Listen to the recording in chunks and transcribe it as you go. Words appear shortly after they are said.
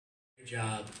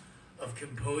job of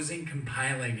composing,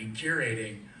 compiling, and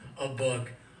curating a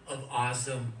book of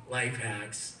awesome life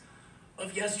hacks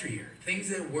of yesteryear. Things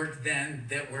that worked then,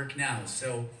 that work now.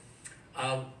 So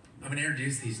I'm gonna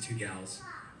introduce these two gals.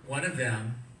 One of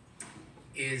them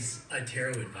is a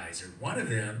tarot advisor. One of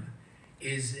them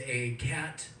is a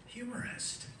cat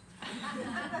humorist.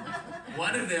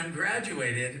 One of them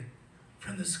graduated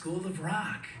from the School of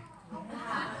Rock.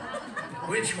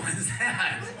 Which one's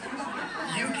that?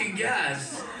 You can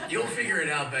guess. You'll figure it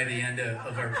out by the end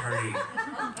of our party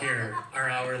here, our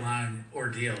hour-long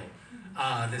ordeal,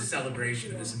 the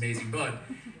celebration of this amazing book.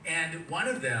 And one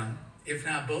of them, if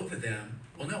not both of them,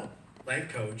 well, no,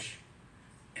 life coach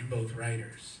and both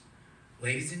writers.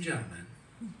 Ladies and gentlemen,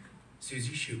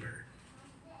 Susie Shubert,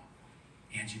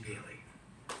 Angie Bailey.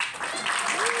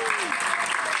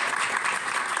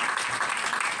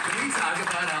 Can we talk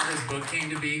about how this book came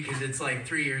to be? Because it's like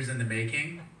 3 years in the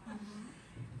making.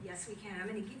 Yes, we can. I'm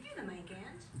going to give you the mic,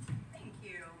 Ange. Thank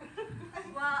you.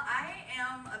 Well, I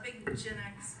am a big Gen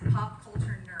X pop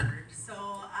culture nerd, so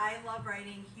I love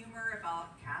writing humor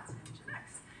about cats and Gen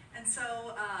X. And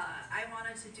so I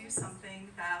wanted to do something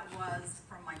that was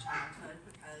from my childhood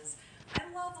because I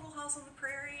love Little House on the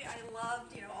Prairie. I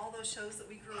loved, all those shows that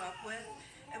we grew up with.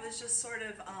 It was just sort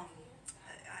of, I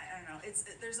don't know,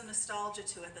 there's a nostalgia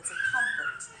to it that's a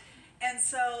comfort. And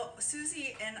so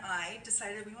Susie and I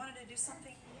decided we wanted to do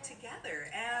something together.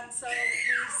 And so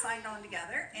we signed on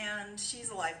together, and she's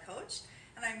a life coach,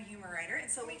 and I'm a humor writer.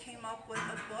 And so we came up with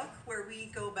a book where we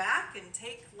go back and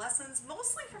take lessons,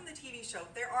 mostly from the TV show.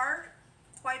 There are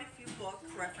quite a few book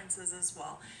references as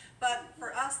well. But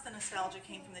for us, the nostalgia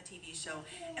came from the TV show.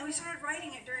 And we started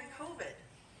writing it during COVID.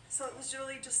 So it was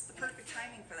really just the perfect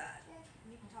timing for that.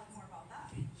 And you can talk more about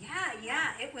that.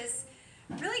 Yeah, it was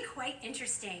really quite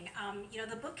interesting.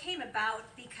 The book came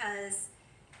about because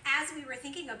as we were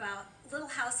thinking about Little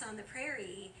House on the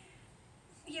Prairie,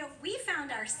 we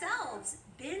found ourselves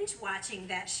binge watching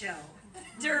that show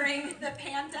during the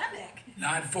pandemic.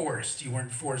 Not forced. You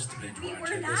weren't forced to binge watch it.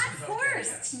 We were not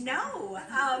forced, okay, yes. No.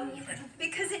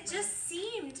 Because it just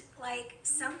seemed like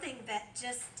something that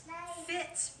just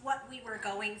fit what we were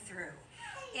going through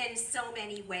in so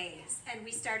many ways. And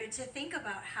we started to think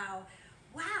about how,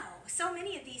 wow, so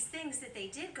many of these things that they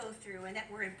did go through and that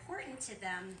were important to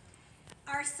them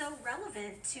are so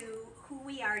relevant to who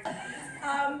we are today.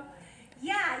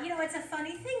 It's a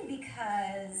funny thing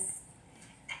because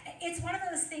it's one of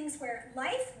those things where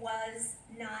life was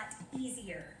not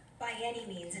easier by any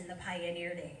means in the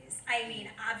pioneer days. I mean,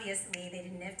 obviously they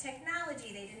didn't have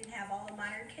technology, they didn't have all the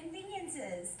modern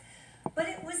conveniences, but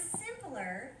it was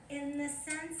simpler in the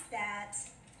sense that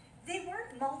they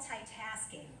weren't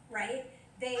multitasking, right?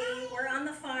 They were on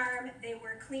the farm, they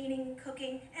were cleaning,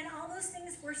 cooking, and all those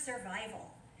things were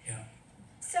survival. Yeah.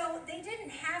 So they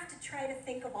didn't have to try to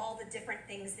think of all the different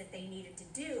things that they needed to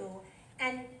do.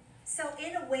 And so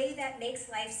in a way that makes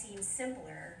life seem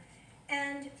simpler.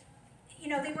 And,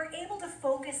 they were able to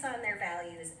focus on their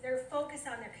values, their focus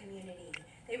on their community.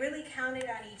 They really counted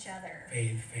on each other.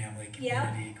 Faith, family,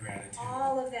 community, gratitude.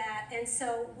 All of that. And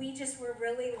so we just were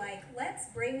really like, let's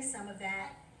bring some of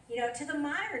that, to the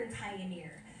modern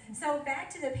pioneer. So back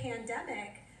to the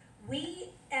pandemic, we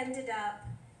ended up,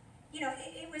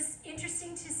 it was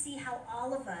interesting to see how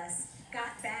all of us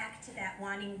got back to that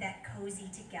wanting that cozy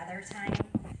together time.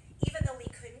 Even though we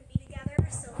couldn't be together,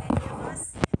 so many of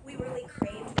us, we really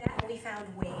craved that, and we found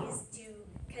ways to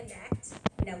connect,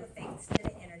 thanks to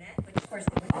the internet, which of course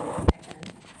they were back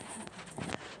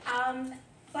then.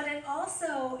 But it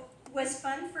also was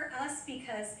fun for us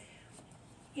because,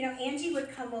 Angie would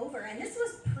come over, and this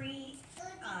was pre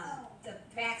the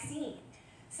vaccine.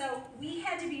 So we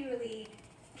had to be really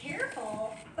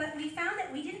careful, but we found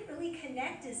that we didn't really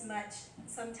connect as much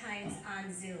sometimes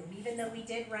on Zoom, even though we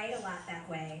did write a lot that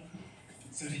way.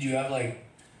 So did you have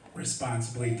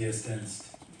responsibly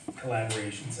distanced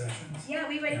collaboration sessions? Yeah,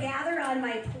 we would gather on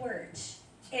my porch.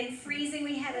 In freezing,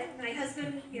 we had my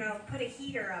husband, put a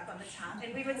heater up on the top,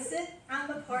 and we would sit on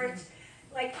the porch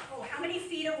how many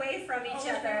feet away from each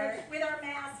other with our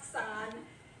masks on,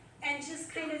 and just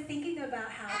kind of thinking about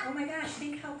how, oh my gosh,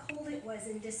 think how cold it was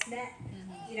in DeSmet,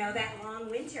 that long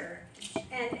winter.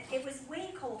 And it was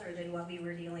way colder than what we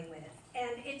were dealing with.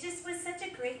 And it just was such a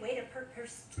great way to put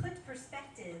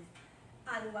perspective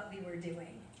on what we were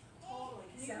doing. Totally.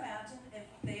 Can you imagine if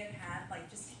they had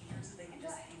just heaters that they could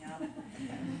just hang up?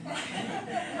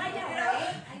 I know,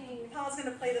 right? I mean, Paul's going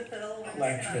to play the fiddle.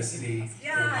 Electricity.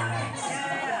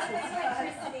 Electricity.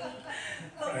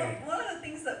 But one of the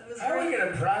things that was how are we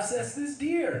going to process this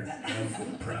deer? A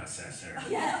food processor.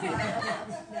 Yeah.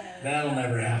 That'll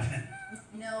never happen.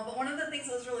 No, No, but one of the things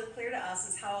that was really clear to us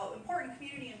is how important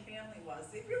community and family was.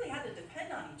 They really had to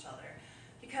depend on each other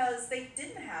because they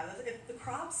didn't have, if the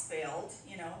crops failed,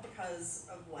 you know, because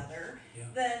of weather,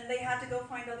 then they had to go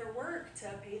find other work to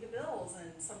pay the bills, and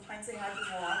sometimes they had to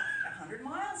walk 100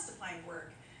 miles to find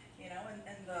work. You know,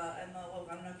 and well,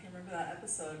 I don't know if you remember that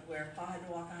episode where Pa had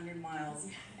to walk 100 miles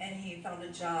and he found a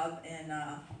job in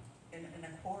a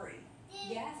quarry.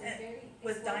 Yes, it's very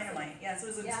with explosive. dynamite. Yes, it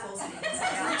was explosive.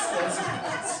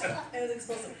 Yeah. It was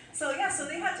explosive. So yeah, so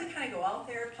they had to kind of go out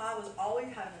there. Pa was always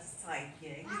having a side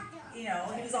gig. You know,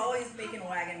 he was always making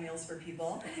wagon wheels for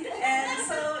people. And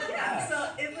so yeah, so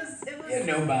it was. He had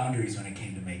no boundaries when it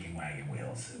came to making wagon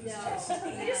wheels. It was just.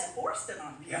 He just forced it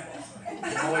on people.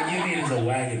 Yeah. What you need is a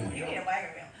wagon wheel. You need a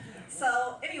wagon wheel.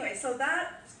 So anyway, so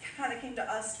that kind of came to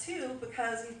us too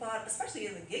because we thought, especially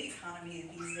in the gig economy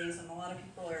these days, when a lot of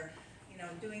people are, you know,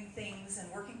 doing things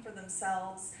and working for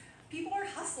themselves, people are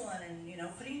hustling and, you know,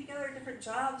 putting together different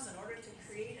jobs in order to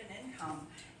create an income,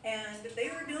 and they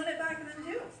were doing it back then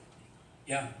too.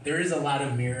 Yeah, there is a lot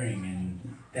of mirroring in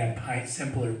that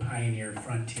simpler pioneer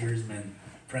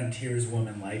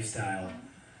frontierswoman lifestyle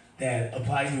that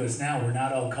applies to us now. We're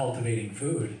not all cultivating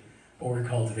food, but we're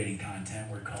cultivating content,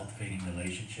 we're cultivating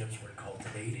relationships, we're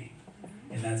cultivating.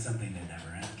 And that's something that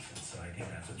never ends. And so I think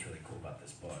that's what's really cool about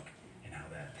this book and how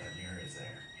that mirror is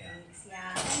there. Yeah. Thanks,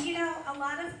 yeah. And you know, a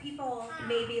lot of people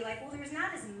may be like, well, there's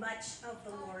not as much of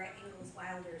the Laura Ingalls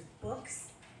Wilder's books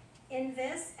in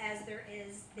this as there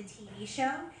is the TV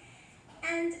show.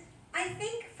 And I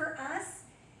think for us,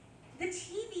 the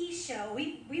TV show,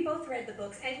 we both read the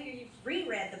books, and we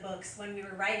reread the books when we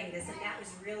were writing this, and that was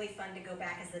really fun to go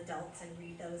back as adults and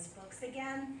read those books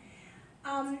again.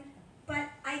 But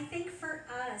I think for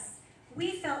us,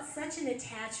 we felt such an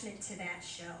attachment to that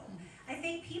show. I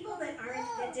think people that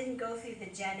didn't go through the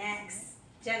Gen X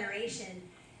generation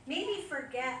maybe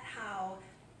forget how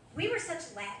we were such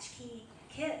latchkey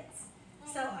kids.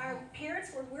 So our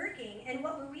parents were working, and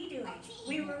what were we doing?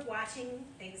 We were watching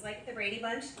things like The Brady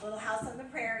Bunch, Little House on the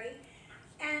Prairie,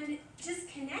 and just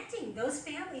connecting. Those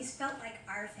families felt like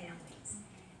our families.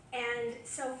 And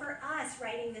so for us,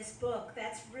 writing this book,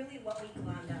 that's really what we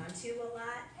glommed onto a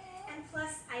lot. And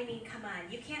plus, I mean, come on,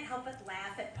 you can't help but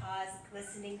laugh at Pa's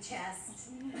glistening chest,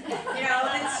 you know,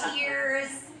 the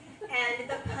tears, and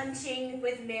the punching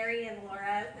with Mary and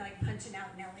Laura, like punching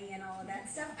out Nellie and all of that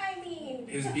stuff. I mean,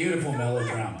 It was beautiful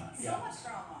melodrama. So much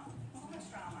drama. So much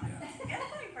drama. Yeah. And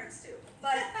funny parts too.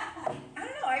 But I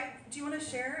don't know, do you want to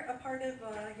share a part of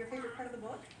your favorite part of the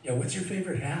book? Yeah, what's your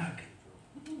favorite hack?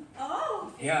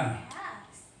 oh, Yeah.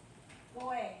 hacks.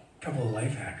 Boy. A couple of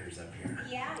life hackers up here.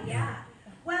 Yeah.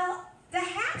 Well, the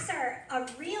hacks are a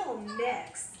real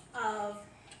mix of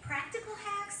practical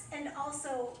hacks and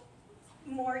also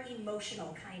more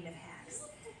emotional kind of hacks.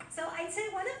 So I'd say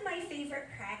one of my favorite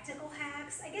practical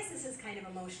hacks, I guess this is kind of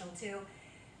emotional too,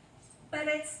 but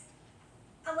it's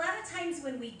a lot of times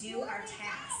when we do our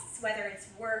tasks, whether it's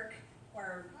work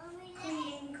or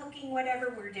cleaning, cooking,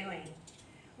 whatever we're doing,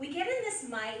 we get in this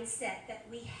mindset that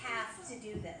we have to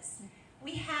do this.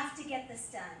 We have to get this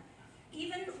done.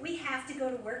 Even we have to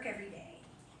go to work every day.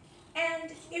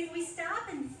 And if we stop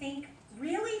and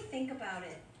really think about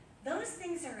it, those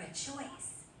things are a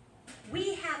choice.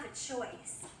 We have a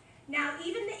choice. Now,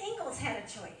 even the Ingalls had a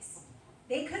choice.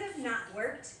 They could have not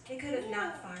worked. They could have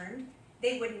not farmed.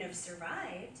 They wouldn't have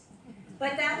survived.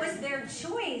 But that was their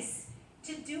choice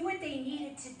to do what they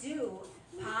needed to do.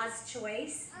 Pa's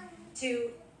choice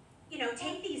to, you know,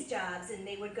 take these jobs, and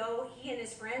they would go, he and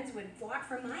his friends would walk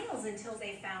for miles until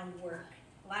they found work.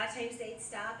 A lot of times they'd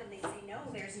stop and they'd say, no,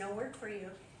 there's no work for you.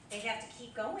 They'd have to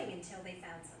keep going until they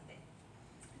found something.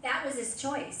 That was his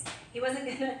choice. He wasn't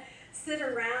gonna sit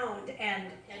around and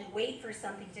wait for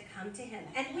something to come to him.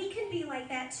 And we can be like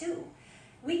that too.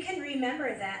 We can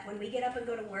remember that when we get up and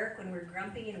go to work, when we're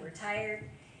grumpy and we're tired,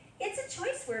 it's a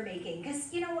choice we're making.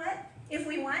 Because you know what? If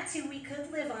we want to, we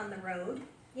could live on the road,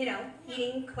 you know,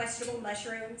 eating questionable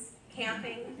mushrooms,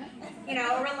 camping, you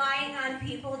know, relying on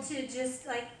people to just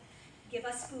like give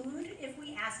us food if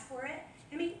we asked for it.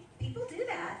 I mean, people do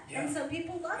that. Yeah. And so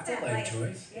people love That's that a life life.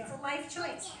 choice. It's a life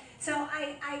choice. So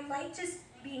I like just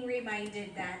being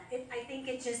reminded that I think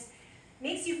it just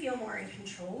makes you feel more in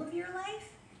control of your life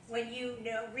when you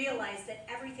realize that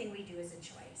everything we do is a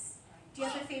choice. Do you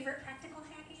have a favorite practical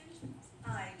hack, Angie?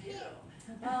 I do.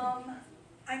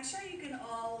 I'm sure you can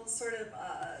all sort of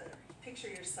picture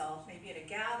yourself maybe at a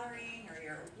gathering, or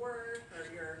you're at work,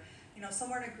 or you're, you know,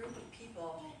 somewhere in a group of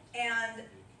people, and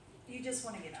you just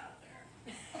want to get out of there.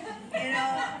 You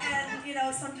know, and you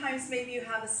know, sometimes maybe you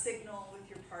have a signal with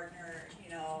your partner, you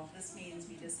know, this means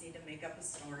we just need to make up a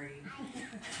story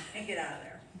and get out of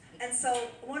there. And so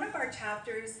one of our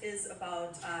chapters is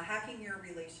about hacking your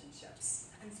relationships.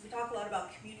 And so we talk a lot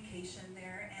about communication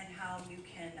there and how you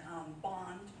can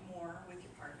bond more with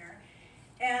your partner.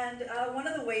 And one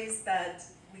of the ways that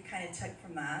we kind of took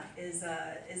from that is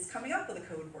coming up with a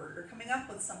code word or coming up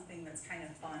with something that's kind of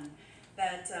fun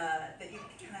that you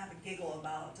can kind of have a giggle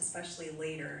about, especially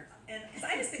later. And because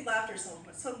I just think laughter is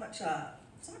so much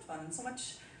fun and so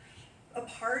much a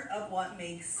part of what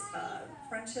makes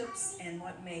friendships and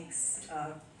what makes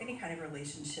any kind of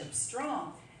relationship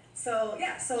strong. So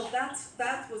yeah, so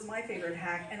that was my favorite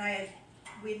hack, and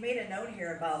we'd made a note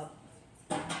here about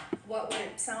what would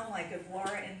it sound like if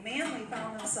Laura and Manly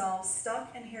found themselves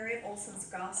stuck in Harriet Olsen's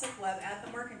gossip web at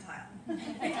the Mercantile.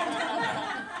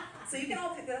 So you can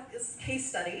all pick that up as a case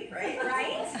study, right?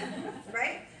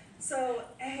 Right? So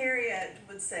Harriet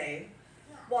would say,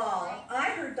 well,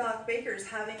 I heard Doc Baker's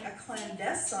having a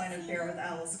clandestine affair with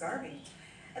Alice Garvey.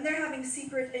 And they're having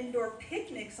secret indoor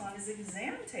picnics on his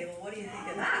exam table. What do you think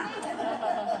of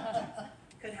that?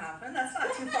 Could happen. That's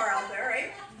not too far out there,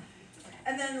 right?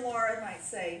 And then Laura might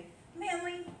say,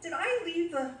 Manly, did I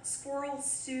leave the squirrel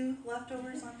stew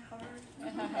leftovers uncovered?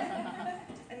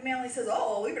 And Manly says,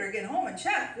 oh, we better get home and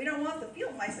check. We don't want the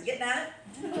field mice getting at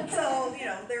it. So, you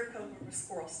know, their code word was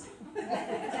squirrel stew.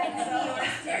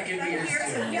 That could be your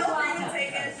stew. Feel free to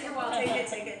take it.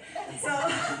 Take it.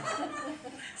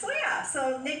 So yeah,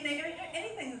 so nickname,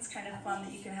 anything that's kind of fun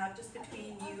that you can have just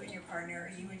between you and your partner,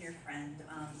 or you and your friend,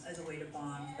 as a way to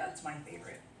bond. That's my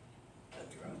favorite that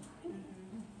we wrote.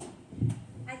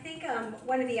 I think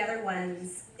one of the other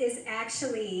ones is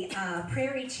actually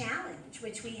Prairie Challenge,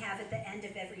 which we have at the end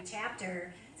of every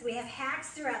chapter. So we have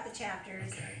hacks throughout the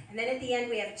chapters, and then at the end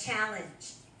we have a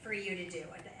challenge for you to do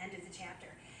at the end of the chapter.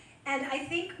 And I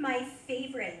think my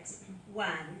favorite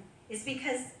one is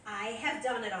because I have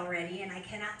done it already, and I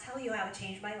cannot tell you how it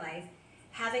changed my life,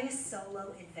 having a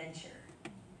solo adventure.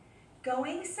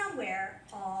 Going somewhere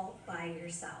all by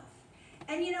yourself.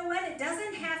 And you know what? It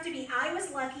doesn't have to be. I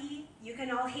was lucky. You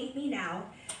can all hate me now.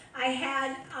 I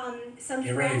had some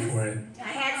Get friends. ready for it. I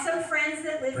had some friends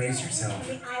that lived Brace on yourself.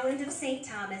 the island of St.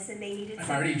 Thomas, and they needed I'm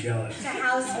already jealous. to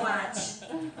house watch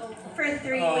for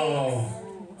 3 weeks.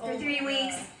 For 3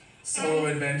 weeks. Solo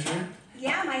adventure?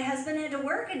 Yeah, my husband had to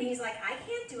work, and he's like, I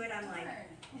can't do it. I'm like,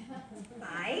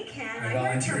 I can. I work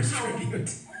volunteer from as home.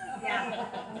 tribute. Yeah.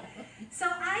 So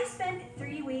I spent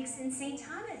 3 weeks in St.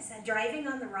 Thomas, driving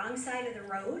on the wrong side of the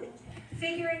road,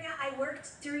 figuring out. I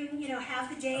worked during,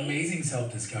 half the day. Amazing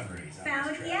self-discoveries.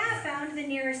 Found the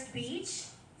nearest beach,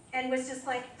 and was just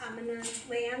like, I'm gonna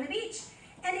lay on the beach.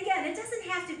 And again, it doesn't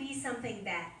have to be something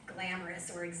that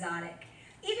glamorous or exotic.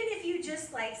 Even if you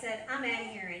just said, I'm out of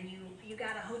here, and you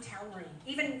got a hotel room,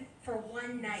 even for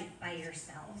one night by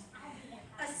yourself.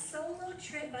 A solo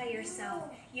trip by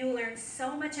yourself, you learn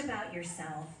so much about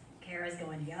yourself. Kara's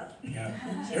going, yup. Yeah.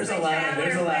 There's a lot of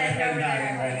head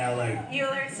nodding right now, you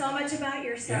learn so much about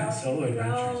yourself. Yeah, solo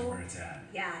adventure is where it's at.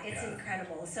 Yeah, it's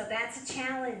incredible. So that's a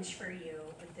challenge for you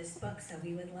with this book, so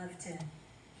we would love to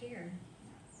hear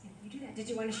if you do that. Did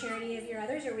you want to share any of your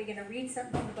others, or are we going to read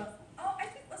something from the book? Oh, I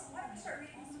think, why don't we start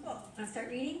reading the book? Want to start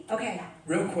reading? Okay.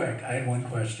 Real quick, I had one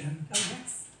question. Oh,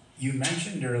 yes. You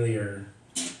mentioned earlier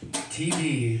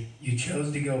TV, you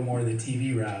chose to go more the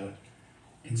TV route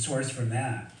and source from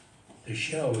that the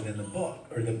show than the book,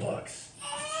 or the books.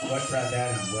 What brought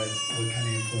that on? What kind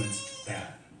of influenced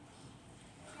that?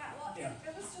 It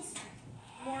was just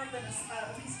more than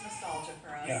a piece of nostalgia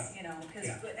for us, because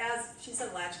as she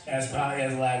said, latchkey. As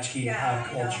latchkey pop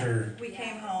culture. We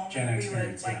came home Gen and X we would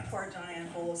nerds, pour a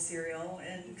giant bowl of cereal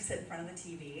and sit in front of the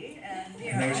TV, and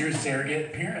And there's your surrogate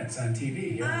appearance on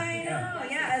TV. I know,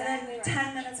 and then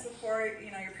 10 minutes before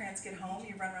your parents get home,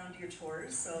 you run around and do your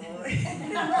chores. So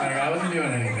I wasn't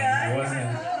doing anything.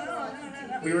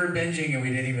 No. We were binging and we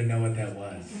didn't even know what that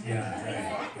was. Yeah.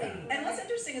 Right. And what's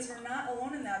interesting is we're not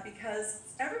alone in that, because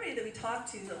everybody that we talk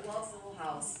to that loves Little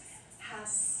House has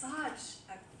such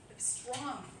a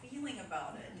strong feeling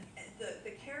about it.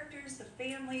 The characters, the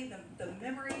family, the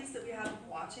memories that we have of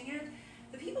watching it.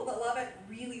 The people that love it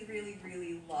really, really,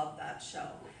 really love that show.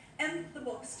 And the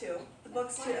books too.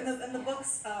 And the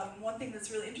books, one thing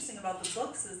that's really interesting about the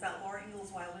books is that Laura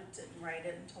Ingalls Wilder didn't write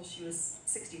it until she was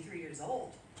 63 years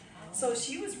old. So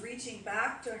she was reaching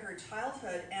back to her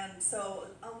childhood, and so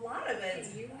a lot of it...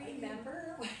 Do you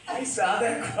remember? I saw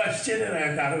that question and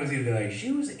I thought it was either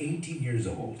she was 18 years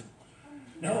old.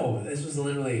 No, this was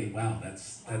literally, wow,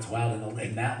 that's wild.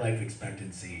 And that life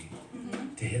expectancy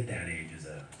to hit that age is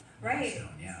Right. milestone,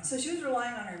 yeah. So she was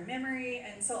relying on her memory,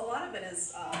 and so a lot of it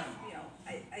is, you know,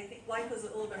 I think life was a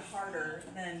little bit harder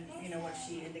than, you know, what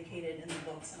she indicated in the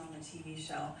books and on the TV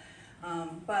show.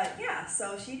 But yeah,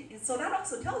 so that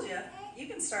also tells you, you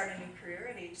can start a new career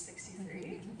at age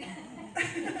 63.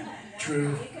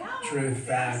 Truth,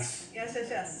 facts.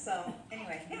 Yes. So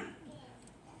anyway, yeah.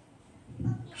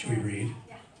 Should we read?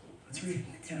 Yeah. Let's read.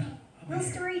 Yeah. Little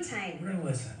story time. We're gonna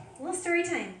listen. Little story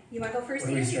time. You want to go first,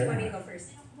 Where do we Angie? You want me to start? go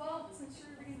first? Well, since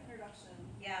you're reading the introduction.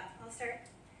 Yeah, I'll start.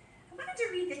 I wanted to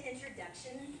read the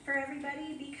introduction for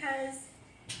everybody because,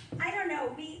 I don't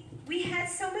know, we had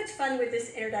so much fun with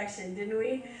this introduction, didn't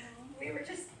we? We were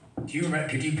just... Do you remember,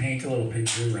 could you paint a little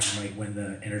picture around like when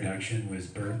the introduction was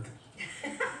birthed?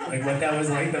 Like what that was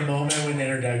like, the moment when the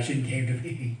introduction came to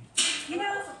be? You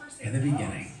know... In the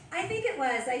beginning. I think it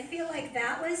was. I feel like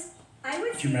that was... I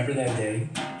would Do you remember that day?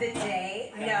 The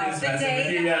day? No, This the must have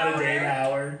day, been- the yeah, hour. the day, the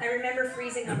hour. I remember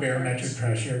freezing The on the barometric porch.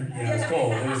 pressure. Yeah, it was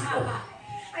cold. It was cold.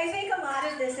 I think a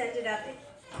lot of this ended up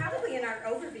probably in our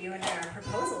overview and in our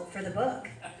proposal for the book.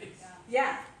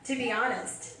 Yeah, to be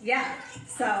honest. Yeah.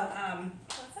 So,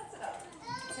 It sets it up.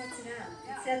 it sets it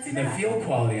up. It sets it The up. feel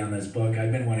quality on this book,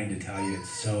 I've been wanting to tell you,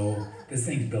 this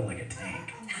thing's built like a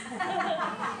tank.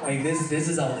 Like this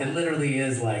is it literally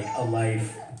is like a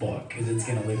life book, because it's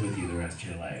gonna live with you the rest of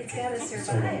your life. It's got to So well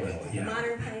survive. built, yeah.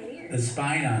 Modern The pioneers.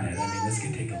 spine on it, I mean, this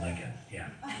could take a licking, yeah.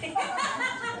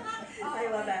 I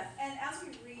love that. And as we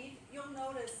read, you'll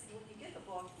notice when you get the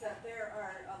book that there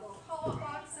are little call-out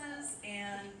boxes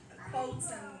and quotes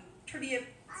and trivia,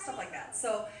 stuff like that.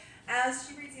 So as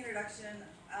she reads the introduction,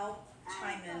 I'll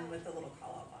chime in with the little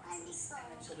call-out boxes, and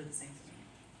then she'll do the same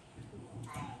for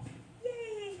me.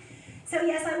 Yay! So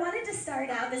yes, I wanted to start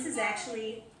out. This is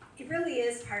actually, it really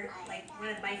is one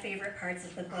of my favorite parts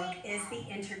of the book is the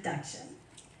introduction.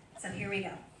 So here we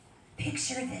go.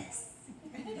 Picture this.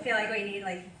 I feel like we need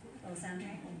like a little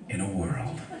soundtrack. In a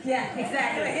world. Yeah,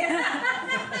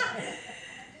 exactly.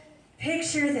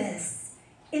 Picture this.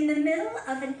 In the middle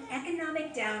of an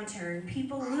economic downturn,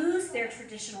 people lose their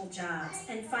traditional jobs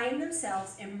and find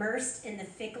themselves immersed in the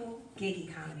fickle gig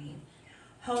economy.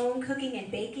 Home cooking and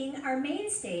baking are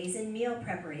mainstays in meal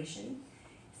preparation.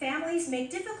 Families make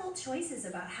difficult choices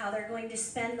about how they're going to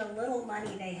spend the little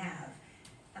money they have.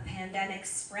 A pandemic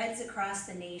spreads across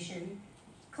the nation.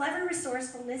 Clever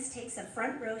resourcefulness takes a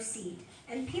front row seat,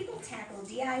 and people tackle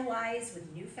DIYs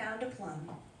with newfound aplomb.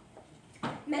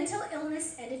 Mental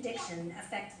illness and addiction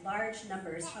affect large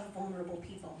numbers of vulnerable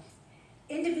people.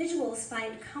 Individuals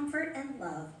find comfort and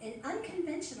love in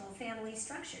unconventional family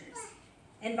structures.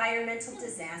 Environmental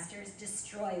disasters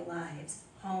destroy lives,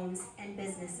 homes, and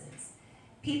businesses.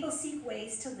 People seek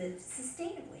ways to live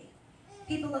sustainably.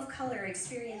 People of color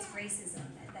experience racism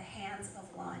at the hands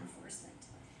of law enforcement.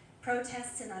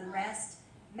 Protests and unrest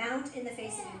mount in the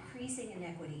face of increasing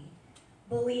inequity.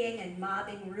 Bullying and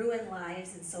mobbing ruin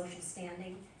lives and social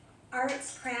standing.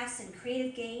 Arts, crafts, and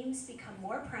creative games become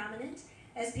more prominent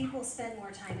as people spend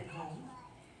more time at home.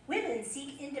 Women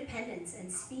seek independence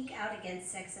and speak out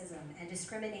against sexism and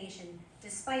discrimination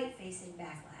despite facing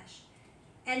backlash.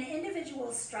 And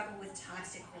individuals struggle with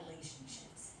toxic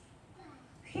relationships.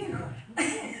 Phew.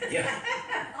 Yeah.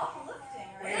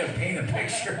 Uplifting, Way right? to paint a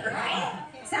picture.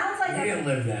 Sounds like We a didn't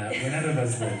live that. None of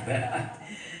us lived that.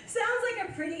 Sounds like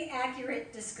a pretty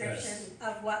accurate description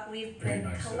of what we've Very been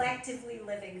much so. collectively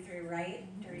living through, right,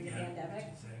 during the Yeah. pandemic?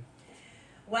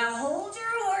 Well, hold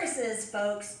your horses,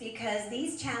 folks, because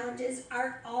these challenges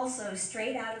are also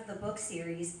straight out of the book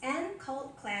series and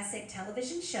cult classic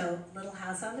television show Little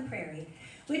House on the Prairie,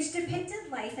 which depicted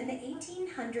life in the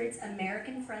 1800s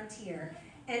American frontier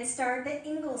and starred the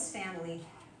Ingalls family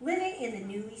living in the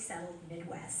newly settled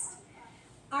Midwest.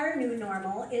 Our new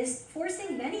normal is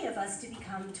forcing many of us to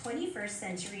become 21st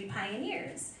century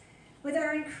pioneers. With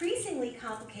our increasingly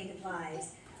complicated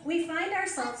lives, we find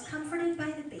ourselves comforted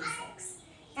by the basics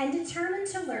and determined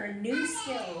to learn new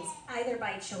skills either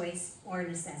by choice or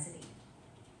necessity.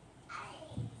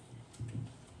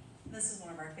 This is one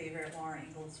of our favorite Laura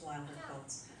Ingalls Wilder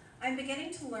quotes. I'm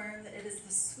beginning to learn that it is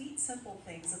the sweet, simple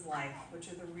things of life which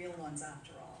are the real ones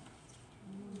after all.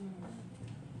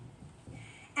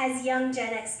 As young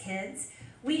Gen X kids,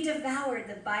 we devoured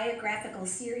the biographical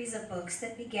series of books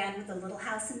that began with The Little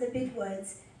House in the Big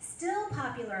Woods, still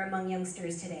popular among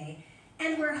youngsters today,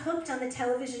 and were hooked on the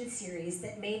television series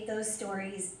that made those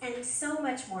stories and so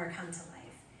much more come to life.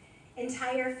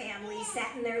 Entire families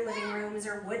sat in their living rooms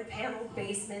or wood-paneled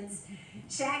basements,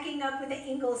 shacking up with the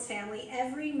Ingalls family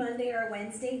every Monday or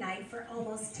Wednesday night for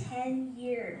almost 10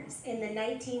 years in the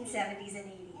 1970s and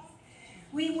 80s.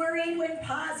 We worried when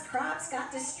Pa's crops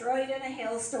got destroyed in a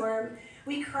hailstorm.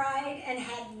 We cried and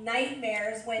had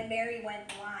nightmares when Mary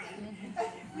went blind.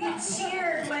 We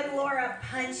cheered when Laura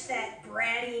punched that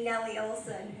bratty Nellie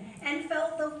Olson and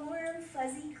felt the warm,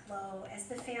 fuzzy glow as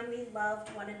the family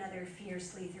loved one another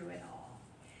fiercely through it all.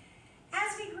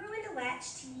 As we grew into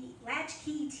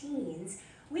latchkey teens,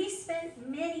 we spent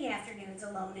many afternoons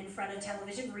alone in front of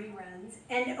television reruns,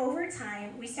 and over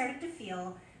time, we started to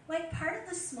feel like part of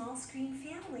the small screen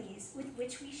families with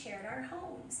which we shared our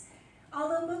homes.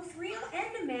 Although both real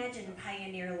and imagined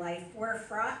pioneer life were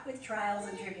fraught with trials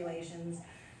and tribulations.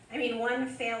 I mean, one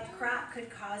failed crop could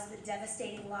cause the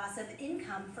devastating loss of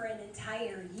income for an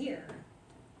entire year.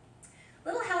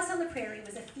 Little House on the Prairie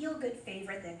was a feel-good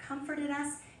favorite that comforted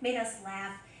us, made us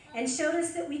laugh, and showed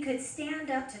us that we could stand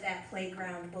up to that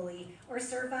playground bully or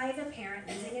survive a parent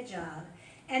losing a job,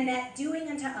 and that doing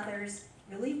unto others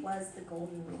really was the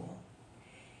golden rule.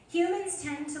 Humans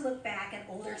tend to look back at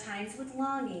older times with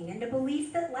longing and a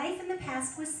belief that life in the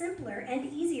past was simpler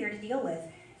and easier to deal with,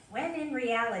 when in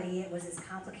reality it was as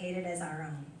complicated as our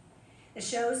own. The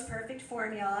show's perfect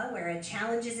formula, where a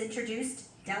challenge is introduced,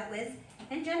 dealt with,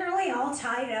 and generally all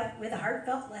tied up with a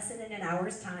heartfelt lesson in an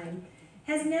hour's time,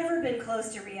 has never been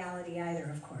close to reality either,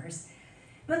 of course.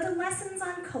 But the lessons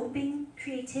on coping,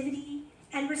 creativity,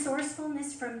 and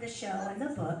resourcefulness from the show and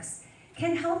the books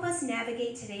can help us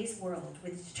navigate today's world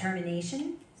with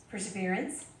determination,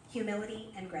 perseverance, humility,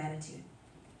 and gratitude.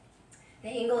 The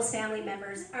Ingalls family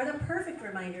members are the perfect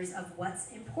reminders of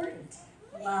what's important: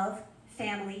 love,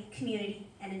 family, community,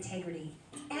 and integrity.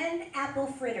 And apple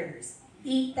fritters.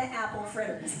 Eat the apple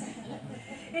fritters.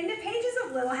 In the pages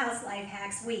of Little House Life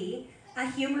Hacks, we, a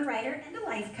humor writer and a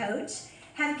life coach,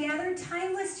 have gathered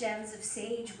timeless gems of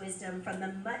sage wisdom from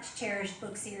the much-cherished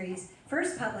book series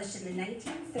first published in the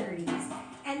 1930s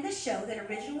and the show that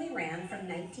originally ran from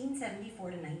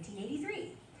 1974 to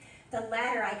 1983. The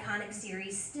latter iconic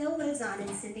series still lives on in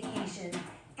syndication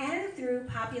and through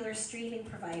popular streaming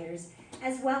providers,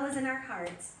 as well as in our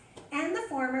hearts, and the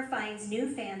former finds new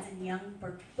fans and young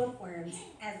bookworms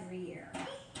every year.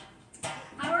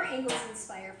 Our Ingalls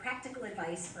Inspire practical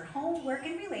advice for home, work,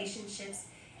 and relationships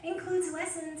includes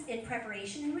lessons in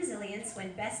preparation and resilience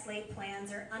when best laid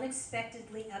plans are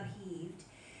unexpectedly upheaved,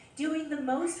 doing the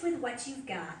most with what you've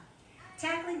got,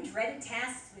 tackling dreaded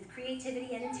tasks with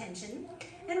creativity and intention,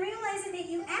 and realizing that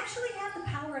you actually have the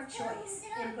power of choice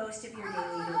in most of your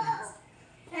daily doings.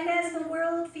 And as the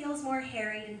world feels more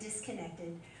harried and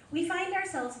disconnected, we find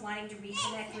ourselves wanting to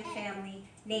reconnect with family,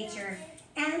 nature,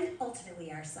 and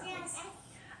ultimately ourselves.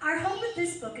 Our hope with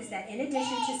this book is that in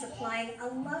addition to supplying a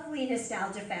lovely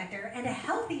nostalgia factor and a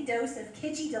healthy dose of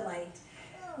kitschy delight,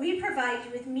 we provide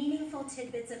you with meaningful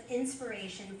tidbits of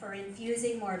inspiration for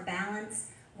infusing more balance,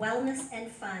 wellness,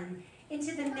 and fun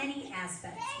into the many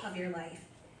aspects of your life.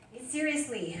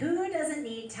 Seriously, who doesn't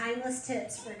need timeless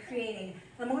tips for creating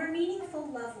a more meaningful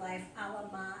love life a la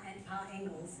Ma and Pa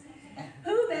Ingalls?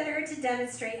 Who better to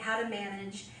demonstrate how to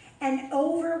manage an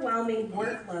overwhelming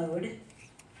workload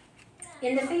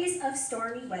in the face of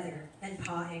stormy weather than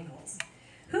Pa Ingalls?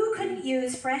 Who couldn't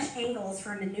use fresh angles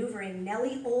for maneuvering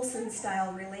Nellie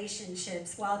Olson-style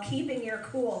relationships while keeping your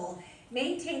cool,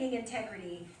 maintaining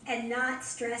integrity, and not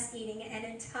stress-eating an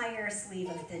entire sleeve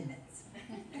of Thin Mints?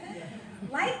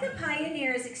 Like the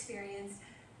pioneers experienced,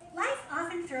 life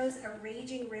often throws a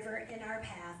raging river in our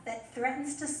path that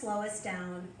threatens to slow us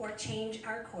down or change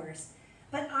our course.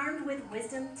 But armed with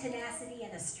wisdom, tenacity,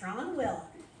 and a strong will,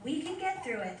 we can get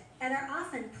through it and are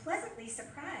often pleasantly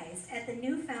surprised at the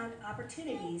newfound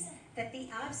opportunities that the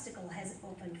obstacle has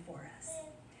opened for us.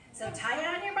 So tie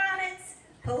on your bonnets,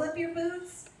 pull up your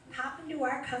boots, hop into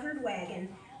our covered wagon.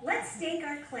 Let's stake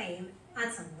our claim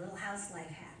on some Little House life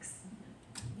hacks.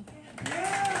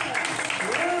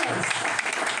 Yes.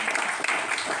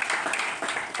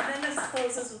 And then this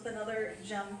closes with another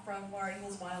gem from Laura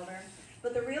Ingalls Wilder.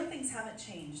 But the real things haven't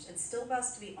changed. It's still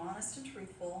best to be honest and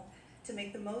truthful, to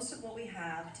make the most of what we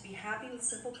have, to be happy with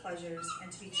simple pleasures,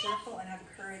 and to be cheerful and have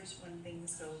courage when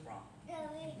things go wrong.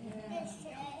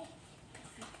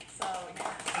 So,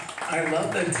 yeah. I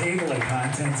love the table of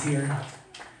contents here.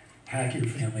 Hack your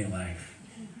family life.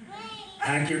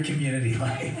 Hack your community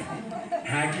life.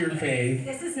 Hack your faith.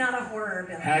 This is not a horror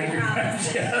bill. Hack your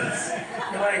friendships.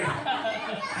 You're like,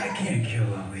 I can't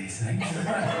kill all these things.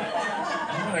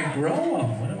 I'm gonna grow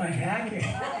them. What am I hacking?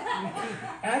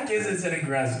 Hack is an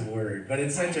aggressive word, but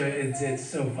it's such a it's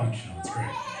so functional. It's great.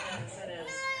 Yes, it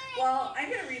is. Well, I'm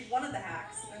going to read one of the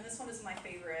hacks, and this one is my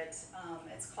favorite.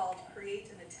 It's called Create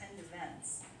and Attend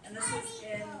Events, and this is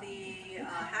in the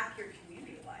Hack Your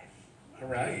Community Life. All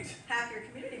right. Hack your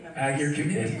community members. Hack your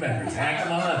community members. Hack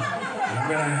them all up. I'm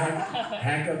going to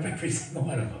hack up every single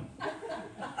one of them.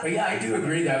 But yeah, I do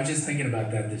agree that I was just thinking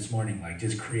about that this morning, like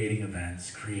just creating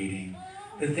events, creating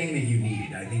the thing that you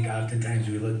need. I think oftentimes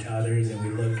we look to others and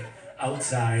we look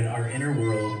outside our inner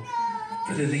world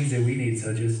for the things that we need.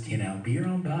 So just, you know, be your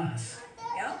own boss.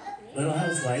 Yep. Little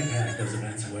House Life Hack those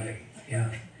events away.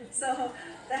 Yeah. So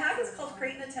the hack is called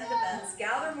create and attend events.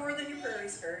 Gather more than your prairie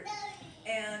skirt.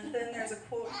 And then there's a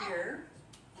quote here.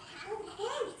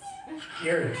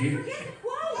 Here, you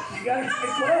gotta get the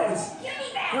quotes.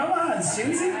 Come on,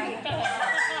 Susie. All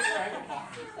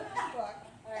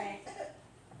right.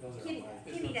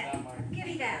 Give me that. Give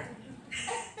me that.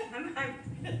 I'm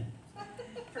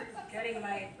forgetting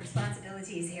my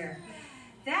responsibilities here.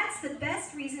 That's the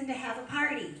best reason to have a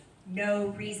party. No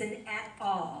reason at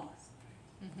all.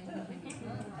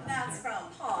 And that's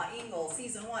from Paw Engel,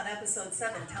 Season 1, Episode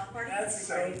 7, Town Party. That's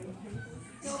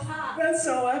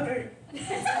so epic.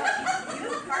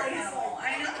 Party animal.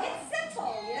 I know. It's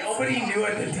simple. Nobody knew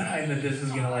at the time that this was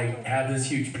gonna like have this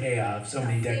huge payoff so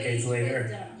many decades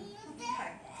later.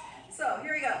 Okay. So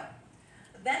here we go.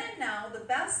 Then and now, the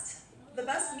best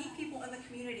meet people in the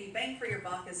community, bang for your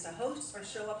buck, is to host or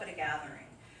show up at a gathering.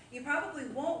 You probably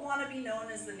won't want to be known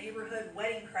as the neighborhood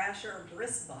wedding crasher or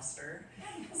grist buster.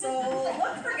 So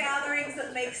look for gatherings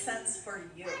that make sense for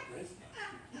you.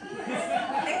 It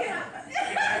can happen.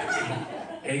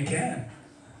 It can.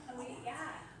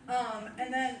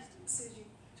 And then, Susie,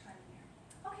 chime in here.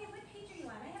 Okay, what page are you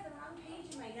on? I have the wrong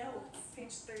page in my notes.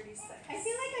 Page 36. I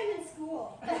feel like I'm in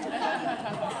school.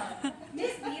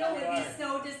 Miss Beal would be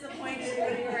so disappointed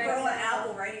when we were Throw an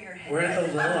apple right in your head. We're at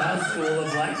the Little House School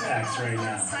of Life Hacks right It's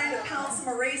now. time to pound some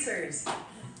erasers.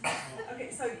 Okay,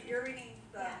 so you're reading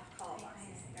the call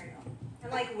boxes. There you go.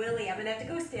 I'm like Willie. I'm gonna have to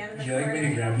go stand in the Would you like corner. me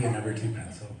to grab you a number 2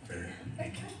 pencil for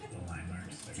making little line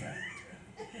marks? Okay.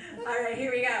 All right,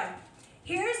 here we go.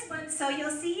 Here's one. So you'll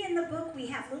see in the book we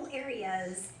have little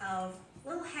areas of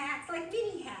little hacks, like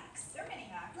mini hacks. They're mini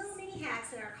hacks. Little mini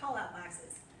hacks in our call-out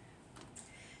boxes.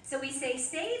 So we say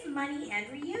save money and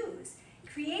reuse.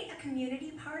 Create a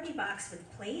community party box with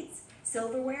plates,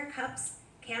 silverware, cups,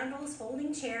 candles,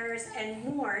 folding chairs, and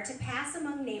more to pass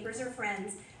among neighbors or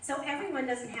friends so everyone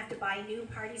doesn't have to buy new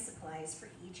party supplies for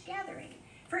each gathering.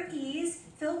 For ease,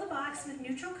 fill the box with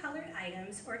neutral colored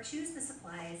items or choose the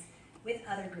supplies with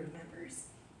other group members.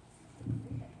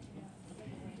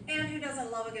 And who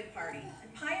doesn't love a good party? In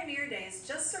pioneer days,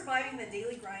 just surviving the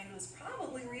daily grind was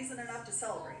probably reason enough to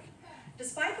celebrate.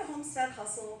 Despite the homestead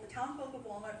hustle, the townfolk of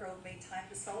Walnut Grove made time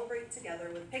to celebrate together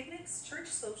with picnics, church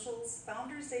socials,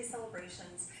 Founders Day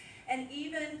celebrations, and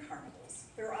even carnivals.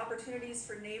 There were opportunities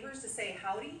for neighbors to say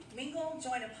howdy, mingle,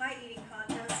 join a pie eating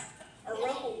contest, or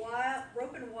rope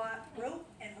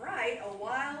and ride a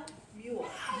wild mule.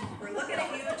 We're looking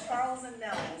at you, Charles and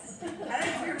Nels. I don't know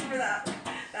if you remember that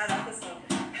episode.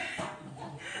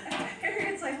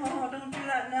 Harriet's like, oh, don't do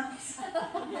that, Nels.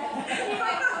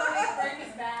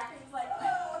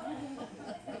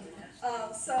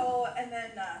 And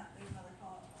then there's another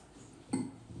call.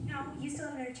 No, you still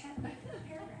have another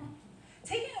paragraph.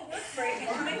 Taking a work break and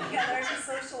coming together to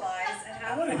socialize and I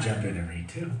have want fun. to jump in and read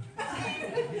too.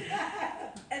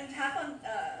 And have fun,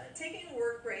 taking a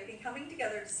work break and coming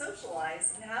together to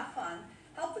socialize and have fun,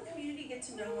 help the community get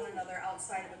to know one another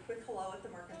outside of a quick hello at the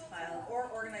mercantile, or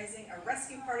organizing a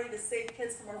rescue party to save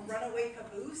kids from a runaway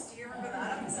caboose. Do you remember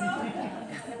that episode?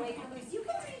 Runaway caboose. You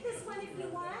can read this one if you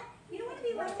want. You don't want to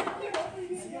be left out here.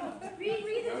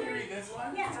 Read the read this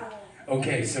one? Yeah.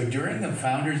 Okay, so during the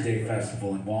Founders Day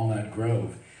Festival in Walnut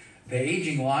Grove, the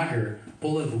aging logger,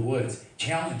 Bull of the Woods,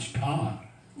 challenged Pa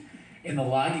in the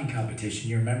logging competition.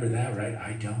 You remember that, right?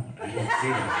 I don't see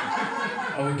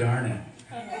that. Oh, darn it.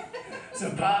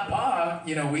 So Pa,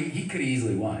 you know, he could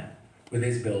easily won with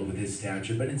his build, with his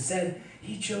stature, but instead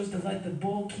he chose to let the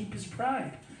bull keep his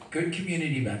pride. Good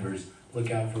community members look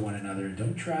out for one another and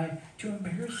don't try to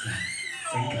embarrass them.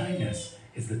 And kindness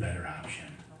is the better option.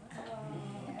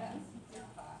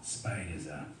 Spite is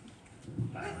a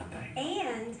violent thing.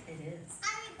 And it is.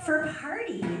 For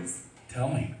parties, Tell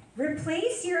me.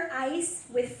 replace your ice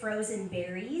with frozen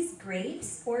berries,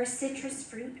 grapes, or citrus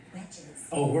fruit wedges.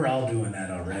 Oh, we're all doing that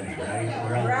already, right?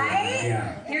 We're all Right? doing it,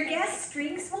 yeah. Your guest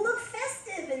drinks will look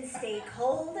festive and stay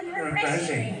cold and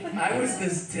refreshing.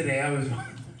 Refreshing.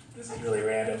 This is really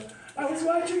random. I was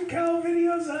watching cow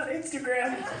videos on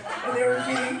Instagram, and they were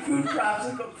feeding fruit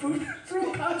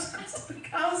popsicles to the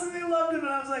cows, and they loved it. And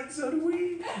I was like, so do we.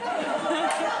 You know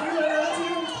that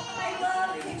too? I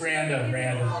love it. Random.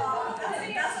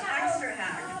 That's an extra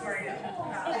hack for you.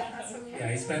 Yeah,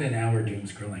 spend an hour doom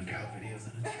scrolling cow videos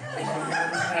and it's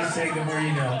hashtag the more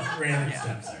you know, random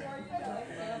stuff, sorry.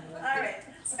 Alright,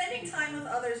 spending time with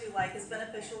others you like is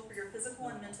beneficial for your physical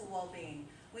and mental well-being.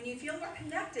 When you feel more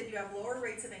connected, you have lower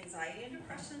rates of anxiety and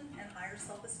depression and higher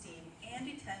self-esteem, and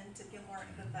you tend to feel more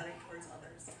empathetic towards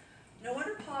others. No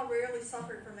wonder Pa rarely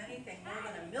suffered from anything more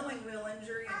than a milling wheel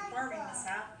injury and farming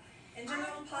mishap. In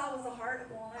general, Pa was the heart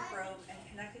of Walnut Grove, and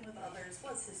connecting with others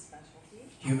was his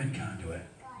specialty. Human conduit.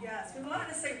 Yes, we wanted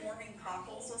to say warming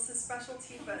cockles was his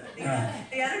specialty, but the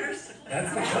editors took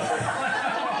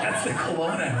That's the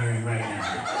cologne I'm wearing right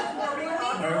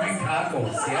now. Warming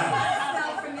cockles, yeah.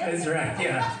 That's right,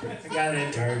 yeah. I got it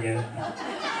at Target.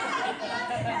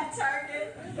 At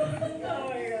Target. Oh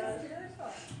my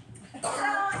gosh. So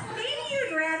maybe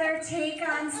you'd rather take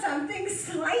on something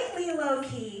slightly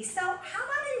low-key. So how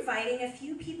about inviting a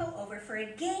few people over for a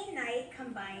game night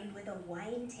combined with a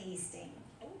wine tasting?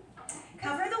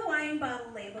 Cover the wine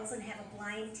bottle labels and have a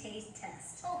blind taste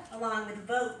test, along with a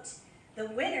vote. The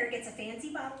winner gets a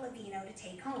fancy bottle of vino to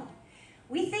take home.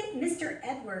 We think Mr.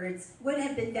 Edwards would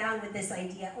have been down with this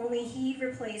idea, only he'd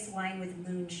replace wine with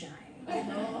moonshine.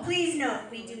 Please note,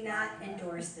 we do not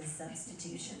endorse this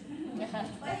substitution.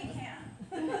 But you can.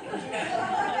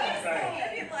 Right.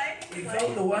 If you'd like. We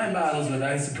filled the wine bottles with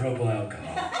isopropyl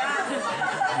alcohol.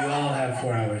 You all have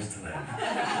 4 hours to live.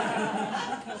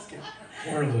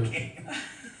 We're looking.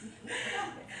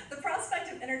 The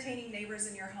prospect of entertaining neighbors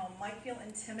in your home might feel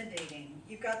intimidating.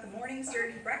 You've got the morning's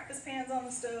dirty breakfast pans on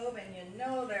the stove, and you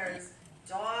know there's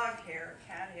dog hair,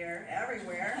 cat hair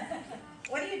everywhere.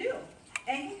 What do?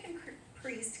 Anglican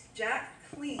priest Jack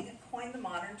Kling coined the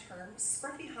modern term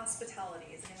scruffy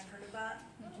hospitality. Has anyone heard of that?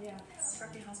 Yeah.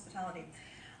 Scruffy hospitality.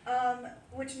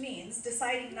 Which means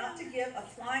deciding not to give a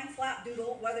flying flap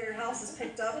doodle whether your house is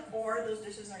picked up or those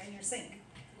dishes are in your sink.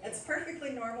 It's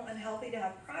perfectly normal and healthy to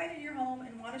have pride in your home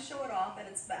and want to show it off at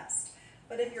its best.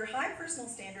 But if your high personal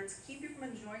standards keep you from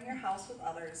enjoying your house with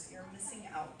others, you're missing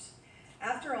out.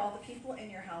 After all, the people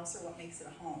in your house are what makes it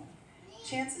a home.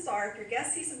 Chances are, if your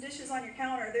guests see some dishes on your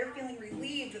counter, they're feeling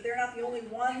relieved that they're not the only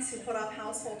ones who put up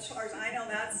household chores. I know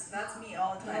that's me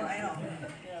all the time, I know.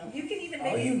 You can even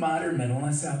make All you modern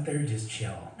minimalists out there, just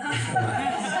chill. Just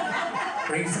relax.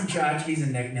 Bring some tchotchkes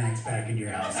and knickknacks back into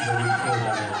your house. So you feel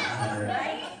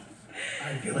better.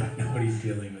 I feel like nobody's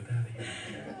dealing with that here.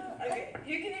 Okay,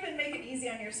 you can even make it easy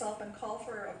on yourself and call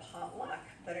for a potluck.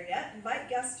 Better yet, invite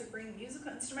guests to bring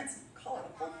musical instruments and call it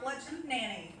a full-fledged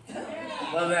hootenanny.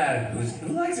 Love that.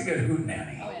 Who likes a good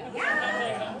hootenanny?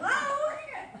 Yeah.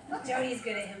 Hello. Jody's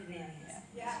good at hootenannies.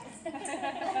 Yeah.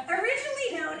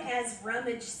 Originally known as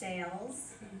rummage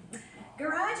sales,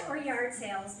 garage or yard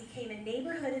sales became a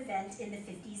neighborhood event in the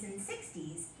 50s and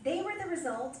 60s. They were the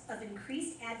result of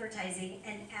increased advertising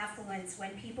and affluence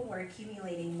when people were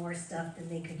accumulating more stuff than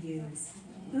they could use.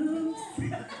 Oops.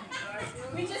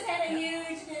 We just had a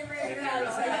huge neighborhood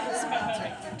garage.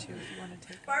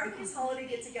 Barbecues, holiday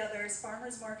get-togethers,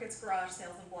 farmers markets, garage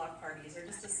sales, and block parties are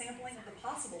just a sampling of the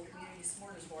possible community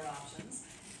smorgasbord options.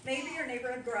 Maybe your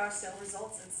neighborhood garage sale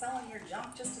results in selling your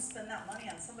junk just to spend that money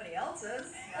on somebody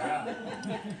else's.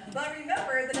 But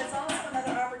remember that it's also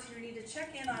another opportunity to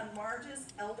check in on Marge's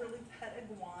elderly pet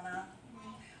iguana,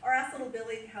 or ask little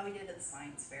Billy how he did at the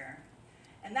science fair.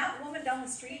 And that woman down the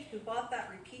street who bought that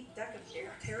repeat deck of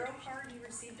tarot card you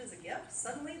received as a gift,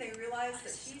 suddenly they realized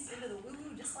that she's into the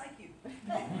woo-woo just like you.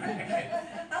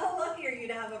 How lucky are you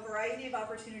to have a variety of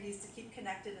opportunities to keep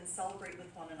connected and celebrate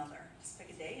with one another. Just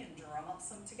pick a day and drum up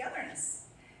some togetherness.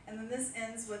 And then this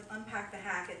ends with Unpack the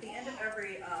Hack. At the end of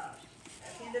every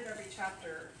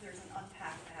chapter, there's an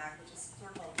Unpack the Hack, which is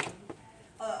sort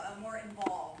of more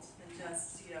involved than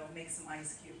just, make some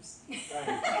ice cubes.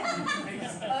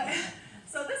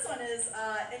 So this one is,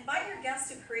 invite your guests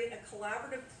to create a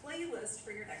collaborative playlist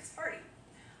for your next party.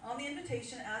 On the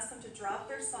invitation, ask them to drop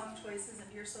their song choices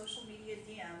into your social media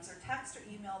DMs or text or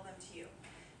email them to you.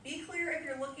 Be clear if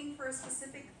you're looking for a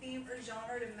specific theme or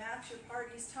genre to match your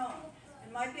party's tone.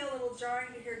 It might be a little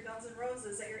jarring to hear Guns N'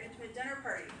 Roses at your intimate dinner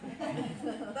party.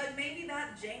 But maybe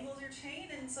that jangles your chain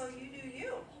and so you do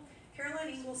you. Caroline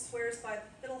Ingalls swears by the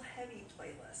Fiddle Heavy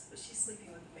playlist, but she's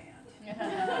sleeping with the band.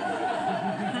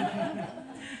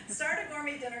 Start a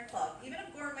gourmet dinner club. Even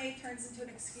if gourmet turns into an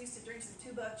excuse to drink some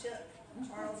two-buck chip,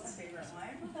 Charles's favorite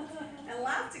wine, and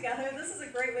laugh together, this is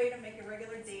a great way to make a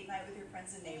regular date night with your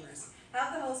friends and neighbors.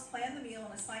 Have the host plan the meal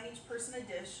and assign each person a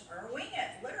dish, or wing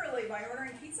it, literally by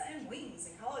ordering pizza and wings,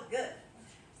 and call it good.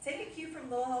 Take a cue from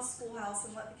Little House Schoolhouse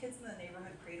and let the kids in the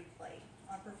neighborhood create a play.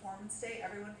 On Performance Day,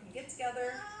 everyone can get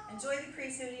together, enjoy the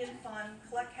creativity and fun,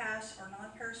 collect cash or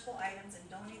non-perishable items, and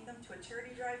donate them to a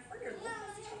charity drive for your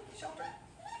local shelter.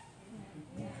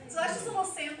 So that's just a little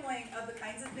sampling of the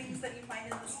kinds of things that you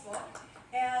find in this book.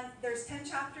 And there's 10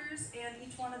 chapters, and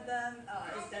each one of them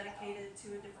is dedicated to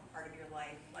a different part of your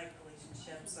life, like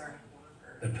relationships or work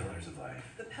or The pillars of life.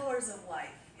 the pillars of life.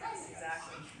 Yes,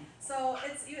 exactly. So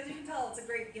it's, as you can tell, it's a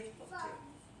great gift book too.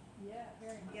 Yeah,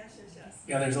 very much. Yes, yes, yes.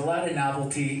 Yeah, there's a lot of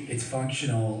novelty. It's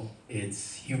functional.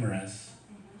 It's humorous.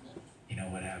 You know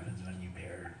what happens when you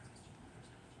pair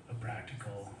a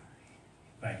practical,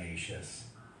 vivacious,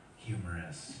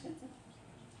 humorous.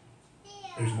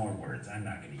 There's more words. I'm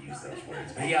not going to use those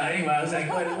words. But yeah, anyway, I was like,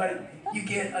 what? You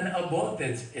get a book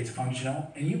it's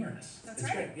functional and humorous. That's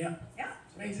it's right. great. Yeah. Yeah.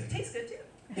 It's amazing. It tastes good too.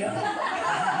 Yeah.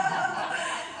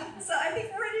 So I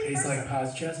think we're ready Tastes for like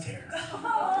Pa's chest hair.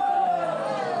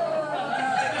 Oh.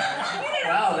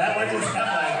 Wow, that one just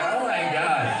sounded like, oh my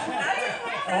gosh.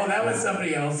 Oh, that was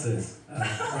somebody else's. That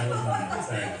was mine.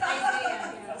 Sorry.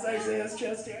 That was Isaiah's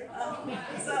chest hair.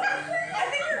 So I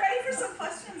think we're ready for some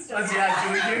questions. Let's,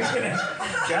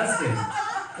 yeah, Justin,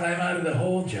 climb out of the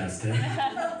hole, Justin.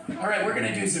 All right, we're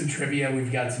gonna do some trivia.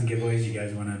 We've got some giveaways. You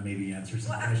guys want to maybe answer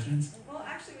some questions? Well,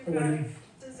 actually, Or we've what got. do you-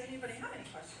 Does anybody have any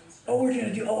questions? Oh, we're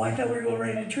gonna do. Oh, I thought we were going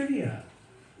right into trivia.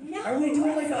 No. Are we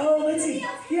doing like? Oh, let's see.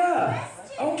 Yeah.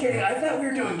 Okay, I thought we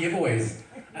were doing giveaways.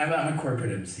 I'm a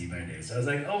corporate MC by day, so I was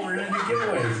like, oh, we're gonna do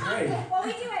giveaways. Great. Well,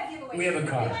 we do have giveaways. We have a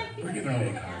card. We're giving away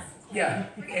a card. Yeah.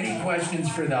 Any questions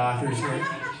for the authors here?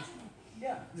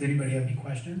 Yeah. Does anybody have any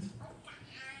questions?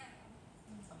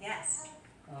 Yes.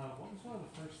 What was one of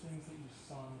the first things that you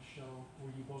saw on the show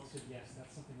where you both said, yes,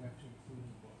 that's something we have to include in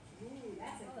the book? Ooh,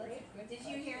 that's a great. Did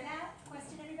you hear that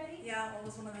question, everybody? Yeah. What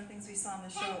was one of the things we saw on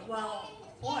the show? Well,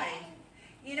 boy,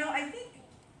 I think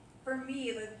for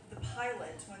me, the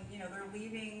pilot, when they're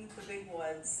leaving the big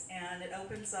woods, and it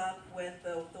opens up with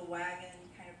the wagon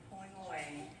kind of pulling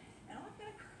away, and I'm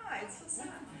gonna cry. It's so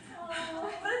sad.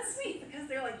 But it's sweet because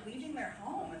they're like leaving their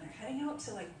home and they're heading out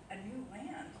to like a new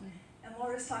land. And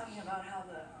Laura's talking about how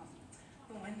the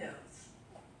windows,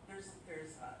 there's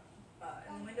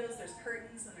in the windows there's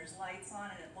curtains and there's lights on,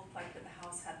 and it looked like that the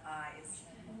house had eyes.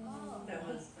 That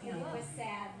was, It was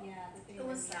sad, yeah. it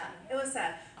was sad. It was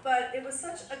sad, but it was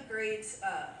such a great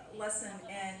lesson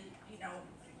in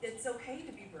it's okay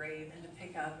to be brave and to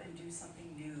pick up and do something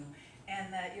new,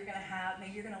 and that you're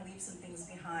maybe you're gonna leave some things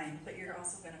behind, but you're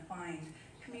also gonna find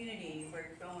community where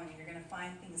you're going, and you're gonna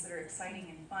find things that are exciting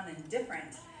and fun and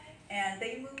different. And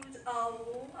they moved a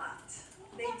lot.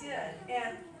 They did,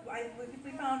 and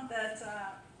we found that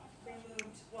they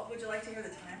moved. Well, would you like to hear the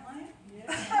timeline?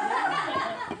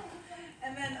 Yeah.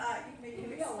 And then maybe you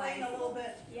can explain a little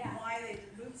bit Yeah. why they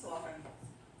moved so often.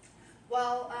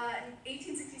 Well, in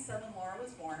 1867, Laura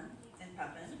was born in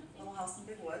Pepin, Little House in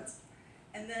Big Woods.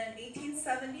 And then in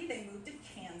 1870, they moved to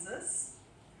Kansas.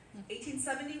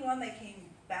 1871, they came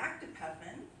back to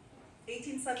Pepin.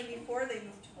 1874, they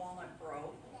moved to Walnut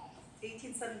Grove.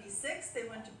 1876, they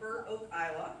went to Burr Oak,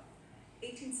 Iowa.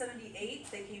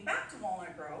 1878, they came back to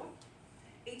Walnut Grove.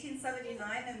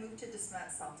 1879, they moved to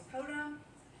DeSmet, South Dakota.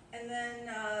 And then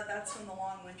that's when the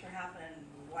long winter happened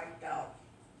and wiped out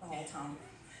the whole town.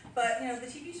 But the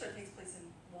TV show takes place in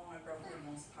Walnut Grove for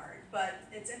the most part. But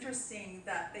it's interesting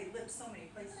that they lived so many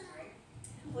places, right?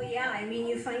 Well, yeah, I mean,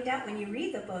 you find out when you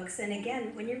read the books, and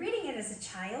again, when you're reading it as a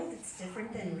child, it's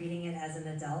different than reading it as an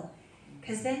adult.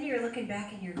 Because then you're looking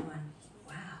back and you're going,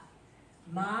 wow,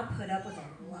 Ma put up with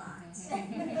a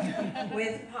lot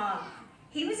with Pa.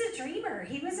 He was a dreamer.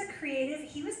 He was a creative.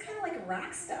 He was kind of like a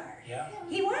rock star. Yeah.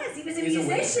 He was. He was a He's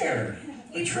musician. a wayfarer,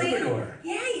 a troubadour.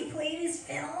 He played his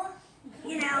fiddle,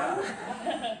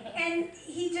 and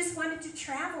he just wanted to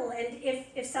travel. And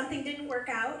if something didn't work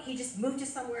out, he just moved to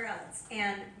somewhere else.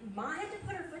 And Ma had to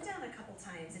put her foot down a couple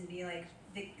times and be like,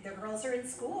 the girls are in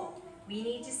school. We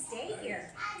need to stay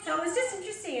here. So it was just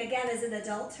interesting, again, as an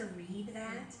adult to read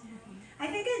that. I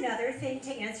think another thing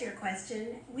to answer your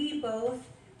question, we both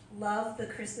love the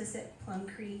Christmas at Plum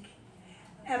Creek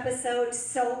episode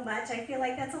so much. I feel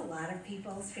like that's a lot of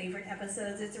people's favorite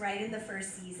episodes. It's right in the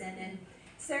first season, and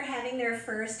so they're having their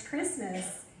first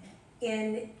Christmas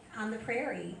on the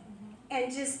prairie,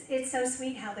 and just it's so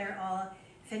sweet how they're all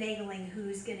finagling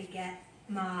who's gonna get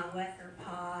Ma, what, or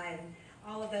Pa, and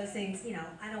all of those things.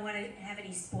 I don't want to have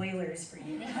any spoilers for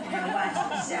you. Watch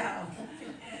the show.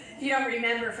 If you don't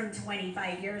remember from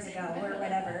 25 years ago or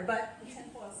whatever, but The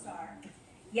tinfoil star.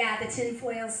 yeah, the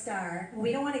tinfoil star.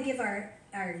 We don't want to give our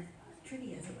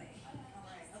trivias away. All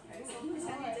right. Okay. So who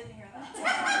said you didn't hear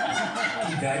that?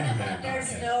 Keep that in your back There's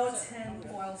pocket. no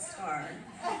tinfoil star.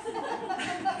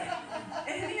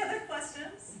 Any other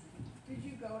questions? Did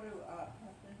you go to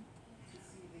Pepin to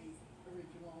see the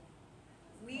original?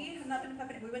 We have not been to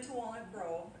Pepin. We went been to Walnut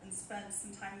Grove and spent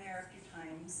some time there a few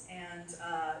times, and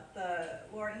the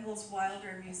Laura Ingalls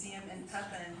Wilder Museum in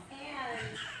Pepin.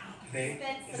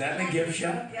 Is that in the gift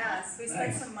shop? Yes, we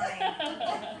spent some money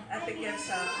at the gift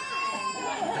shop.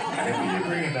 I think we need to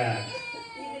bring it back.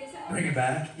 Bring it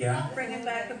back, yeah. Bringing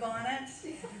back the bonnet.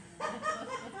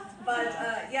 But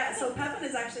yeah, so Pepin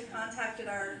has actually contacted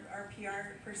our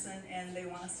PR person, and they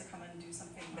want us to come and do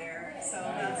something there. So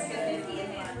that's the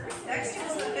 50th anniversary. Next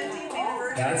year's the 50th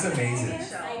anniversary. That's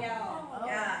amazing. I know.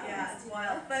 Yeah, it's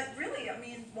wild. But really, I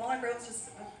mean, Walnut Grove's just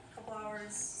a couple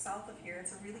hours south of here.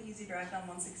 It's a really easy drive down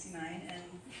 169, and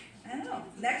I don't know.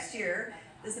 Next year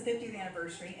is the 50th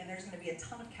anniversary, and there's going to be a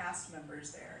ton of cast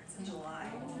members there. It's in July,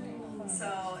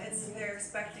 so they're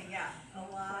expecting a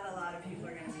lot of people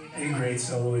are going to be there. A great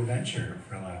solo adventure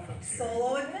for a lot of folks here.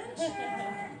 Solo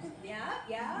adventure.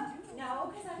 Yeah.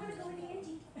 No, because I want to go with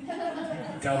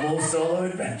Angie. Double solo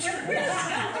adventure. We're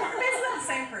basically the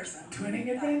same person.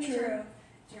 Twinning adventure.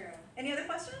 True. Any other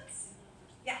questions?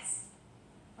 Yes.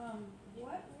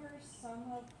 What were some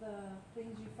of the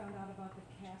things you found out about the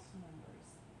cast members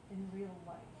in real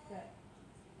life that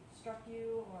struck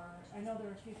you, or I know there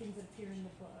are a few things that appear in the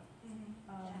book.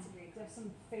 That's a great do you have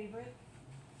some favorite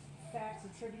facts or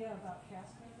trivia about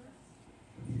cast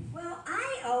members? Well,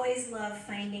 I always love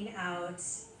finding out,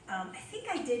 I think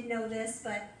I did know this,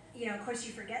 but, of course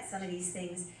you forget some of these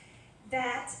things,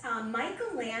 that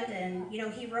Michael Landon,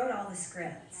 he wrote all the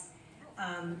scripts.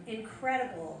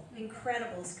 Incredible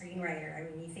screenwriter. I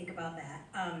mean, you think about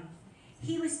that.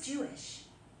 He was Jewish.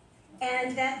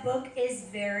 And that book is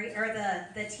the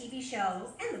TV show,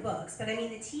 and the books, but I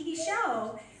mean the TV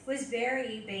show was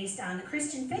very based on the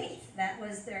Christian faith. That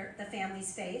was the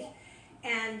family's faith.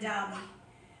 And,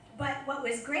 but what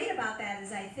was great about that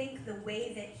is I think the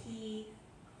way that he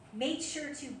made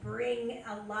sure to bring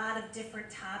a lot of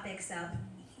different topics up,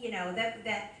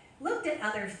 that looked at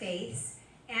other faiths,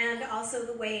 and also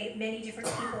the way many different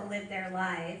people live their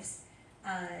lives.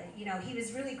 He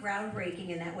was really groundbreaking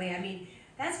in that way. I mean,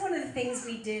 that's one of the things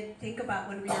we did think about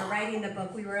when we were writing the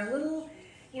book. We were a little,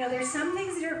 there's some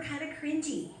things that are kind of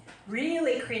cringy,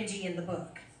 really cringy in the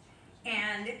book.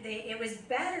 And it was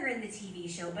better in the TV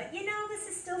show, but this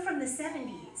is still from the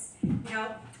 70s.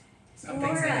 Some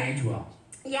things that age well.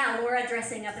 Yeah, Laura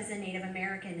dressing up as a Native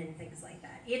American and things like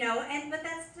that. But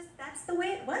that's the way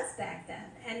it was back then,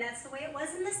 and that's the way it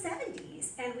was in the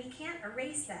 70s, and we can't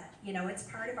erase that. It's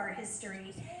part of our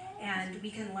history, and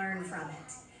we can learn from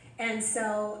it. And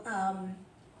so, We can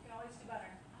always do better.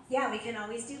 yeah, we can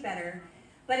always do better.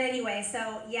 But anyway,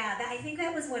 so yeah, I think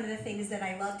that was one of the things that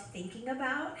I loved thinking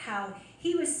about, how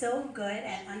he was so good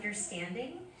at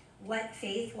understanding what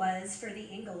faith was for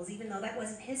the Ingalls, even though that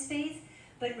wasn't his faith.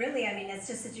 But really, I mean, it's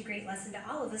just such a great lesson to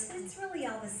all of us. It's really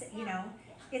all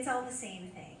it's all the same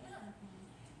thing.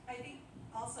 I think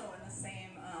also in the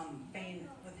same vein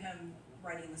with him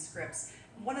writing the scripts,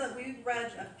 we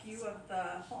read a few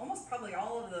of almost probably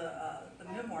all of the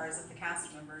memoirs of the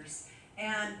cast members,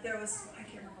 and there was, I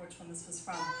can't remember which one this was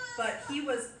from, but he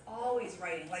was always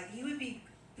writing. Like he would be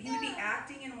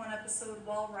acting in one episode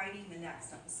while writing the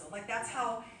next episode. Like that's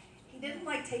how. He didn't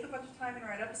take a bunch of time and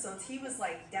write episodes. He was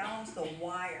down to the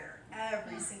wire.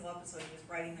 Every single episode he was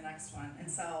writing the next one.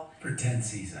 And so For 10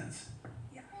 seasons.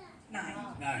 yeah.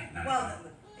 9. 9. Well,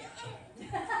 yeah.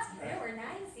 There were 9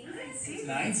 seasons. 9 seasons.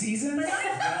 9 seasons? But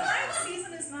ninth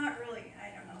season is not really,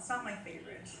 I don't know, it's not my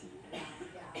favorite.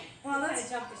 Well, let's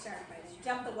jump the shark, by then.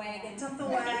 Jump the wagon. jump the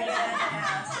wagon.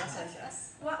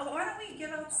 Yes. Well, why don't we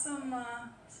give out some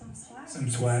swag? Some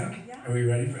swag? Yeah. Are you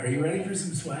ready for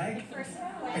some swag?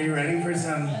 Are you ready for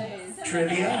some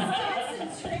trivia?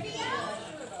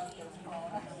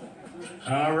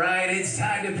 All right, it's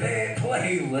time to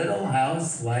play Little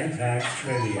House Life Hacks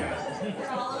Trivia. We're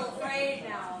all a little afraid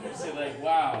now. You're like,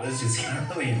 wow, this just got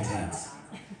really intense.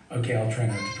 Okay, I'll try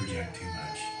not to project too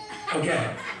much.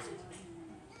 Okay.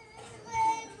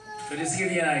 So just to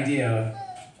give you an idea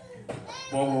of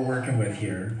what we're working with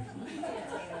here,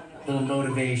 a little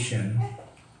motivation.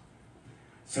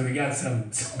 So we got some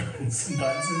buttons and some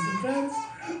pens.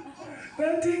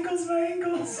 That tinkles my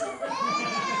ankles.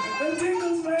 That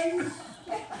tinkles my ankles.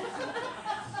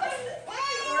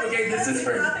 Okay, this is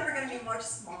for. I thought they were going to be much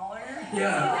smaller.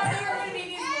 Yeah. I thought they were going to be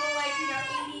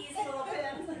these little 80s little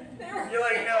pins. You're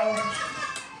like, no.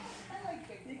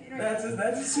 That's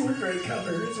a super great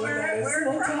cover. Is what that is. We're A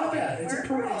little proud. top hat. It's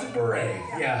a We're beret.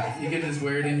 Yeah, you can just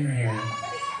wear it in your hair.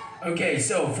 Okay,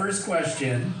 so first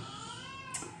question.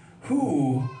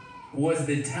 Who was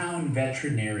the town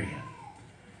veterinarian?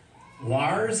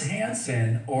 Lars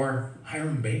Hansen or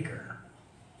Hiram Baker?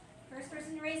 First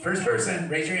person to raise First person,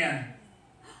 raise your hand.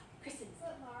 Kristen.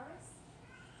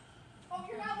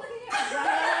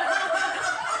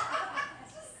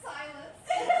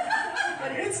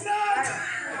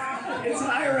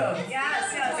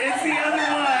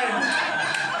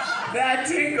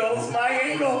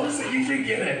 Ingalls. You should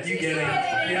get it. You get it.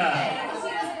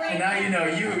 Yeah. And now you know.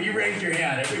 You raised your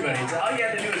hand. Everybody. All you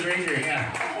had to do was raise your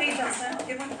hand. Hey, Justin,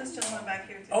 give one to this gentleman back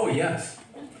here, too. Oh, yes.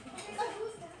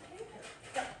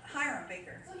 Hiram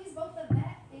Baker. So he's both the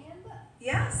vet and the...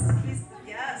 Yes,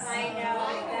 yes. I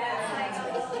know, that's like a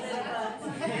little bit of a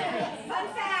fun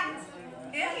fact.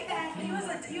 And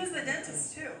he was the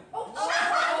dentist, too. Oh,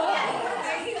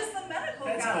 Yeah, he was the medical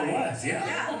That's guy. how it was.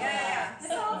 Yeah. Yeah.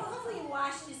 So hopefully he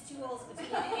washed his tools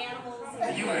between animals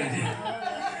and You would.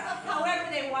 however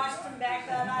they washed them back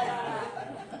then, I don't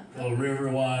know. Little river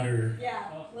water. Yeah,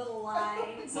 little lie.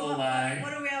 So Little lie.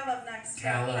 what do we have up next?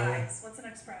 Tallow. Prize. What's the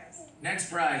next prize? Next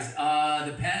prize.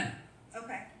 The pen.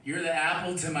 Okay. You're the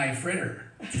apple to my fritter.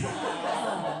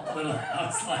 Little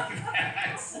house life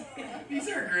hacks. These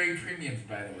are great premiums,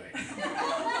 by the way.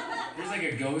 There's like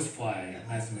a ghost fly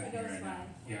messing with me right now.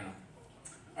 Yeah.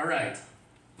 All right.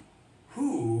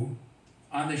 Who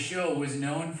on the show was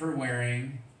known for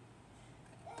wearing?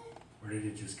 Where did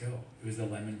it just go? It was the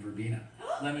lemon verbena.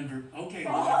 Lemon verbena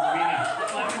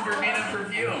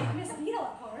perfume. Miss Needle,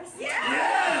 of course.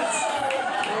 Yes!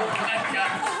 Oh my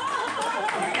gosh.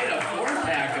 We get a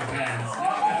 4-pack of pens.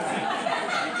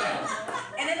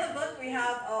 And in the book, we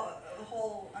have a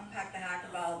whole unpack the hack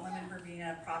about lemon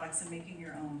verbena products and making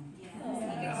your own.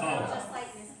 Oh. Just like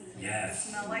Miss Beaver. Yes.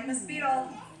 Smell like Miss Beetle.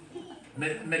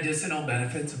 Medicinal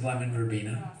benefits of lemon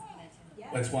verbena.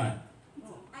 What's one?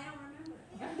 I don't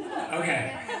remember.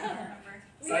 Okay.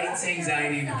 Fights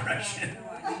anxiety and depression.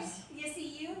 You see,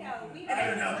 you know. We I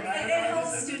don't know. It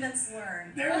helps students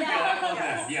learn. There we go. I love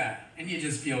that. Yeah. And you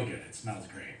just feel good. It smells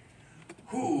great.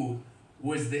 Who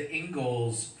was the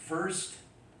Ingalls' first?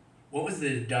 What was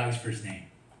the dog's first name?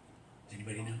 Does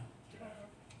anybody know?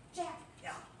 Jack.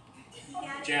 Yeah.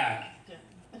 Jack.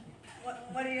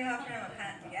 What do you have for him? A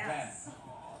pen? Yes.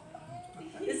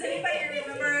 Does anybody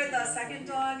remember the second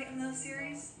dog in the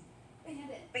series?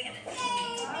 Bandit. Bandit.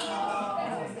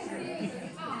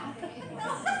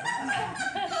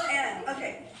 And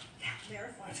okay. Yeah,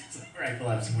 they're fun. All right, we'll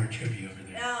have some more trivia over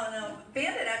there. No.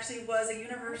 Bandit actually was a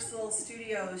Universal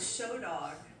Studios show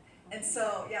dog. And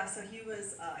so, so he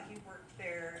was, he worked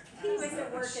there as He was a show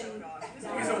working dog. He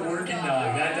was a working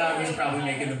dog. That dog was probably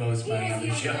making the most money on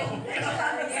the show.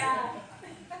 Yeah.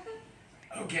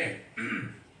 Okay.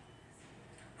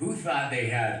 Who thought they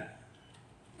had,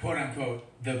 quote unquote,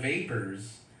 the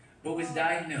vapors, but was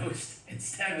diagnosed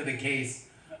instead with a case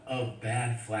of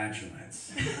bad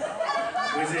flatulence?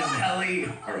 Was it Nellie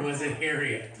or was it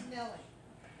Harriet? Nelly.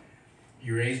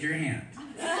 You raised your hand. Never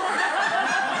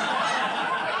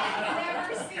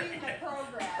seen the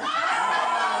program.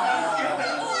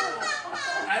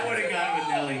 I would have gone with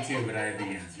Nellie too, but I had the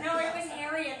answer. No, it was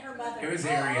Harriet, her mother. It was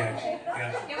Harriet.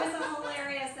 Yeah. It was a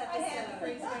hilarious I had to episode.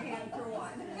 raise my hand for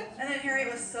one. And then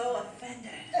Harriet was so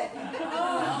offended. Oh,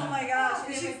 Oh my gosh. it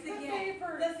was the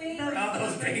thing. All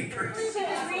those vapors. She was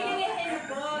reading it in a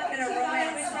book, In a and she thought it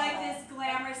romance was like this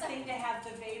glamorous thing to have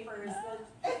the vapors,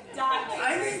 the dog vapors. I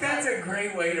think that's a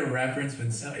great way to reference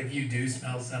when if you do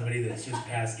smell somebody that's just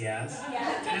past gas.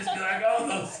 Yeah. To just be like, oh,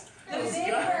 those Those guys.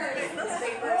 vapors. Those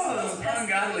vapors. Oh, those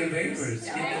ungodly vapors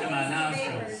Yeah. getting into my Vapors.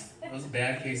 nostrils. Those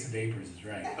bad case of vapors is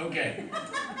right. Okay.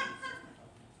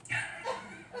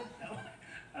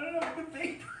 I don't know, the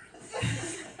vapors. You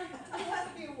have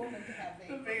to be a woman to have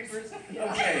The babies. vapors.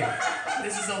 Okay,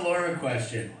 this is a Laura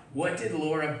question. What did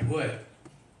Laura put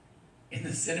in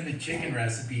the cinnamon chicken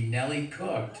recipe Nellie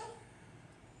cooked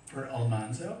for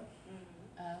Almanzo?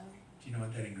 Do you know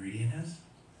what that ingredient is?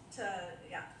 To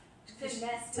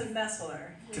mess with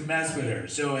her. To mess with her.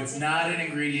 So it's not an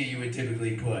ingredient you would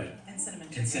typically put And cinnamon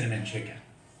in cinnamon chicken.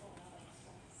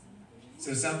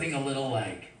 So something a little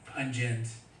like pungent,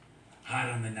 hot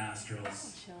on the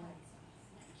nostrils.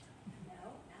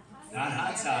 Not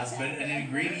hot sauce, but an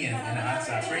ingredient in a hot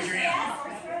sauce. Raise your hand.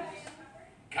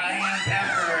 Cayenne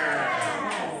pepper.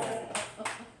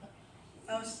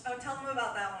 Oh, tell them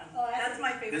about that one. Oh, That's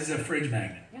my favorite. This is a fridge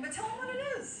magnet. But tell them what it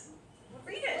is.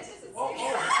 Read it.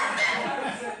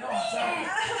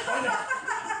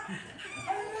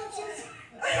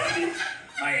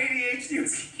 My ADHD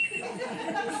was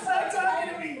stop talking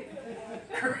to me.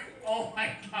 Oh my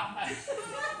gosh.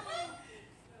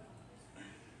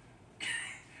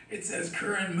 It says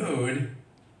current mood,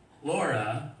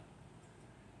 Laura,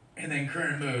 and then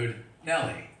current mood,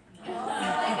 Nellie. So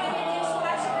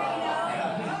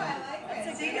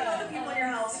you can let the people in your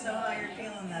house know how you're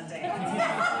feeling that day.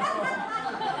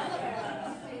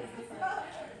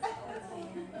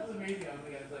 That was amazing. I was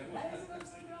like, why is it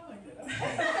upside down like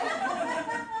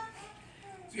that?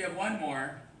 So we have one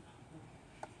more.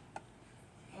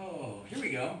 Oh, here we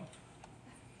go.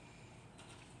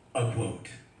 A a quote.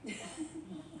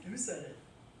 Who said it?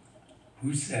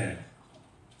 Who said,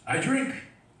 I drink.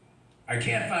 I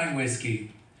can't find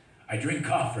whiskey. I drink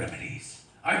cough remedies.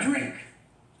 I drink.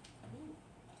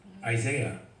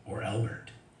 Isaiah or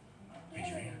Albert? Raise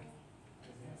your hand.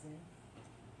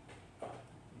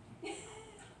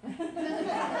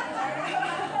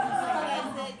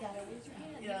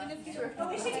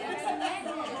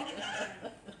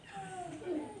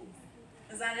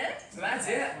 Is that it? So that's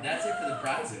it. That's it for the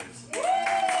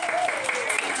prizes.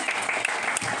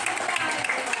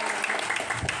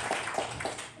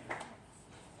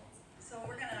 So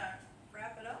we're gonna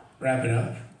wrap it up. Wrap it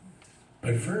up.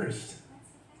 But first,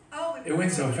 Oh, it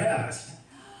went so fast.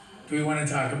 Do we want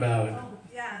to talk about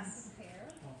Yes,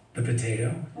 the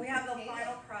potato? we have the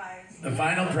final prize. The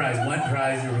final prize, one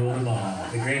prize that ruled them all.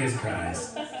 The greatest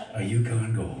prize, a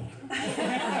Yukon Gold.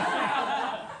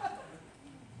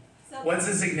 What's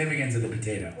the significance of the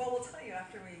potato? Well, we'll tell you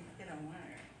after we get a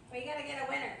winner. We gotta get a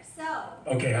winner. So,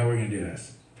 Okay, how are we going to do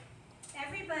this?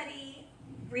 everybody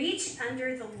reach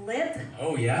under the lip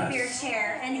Oh, of your yes.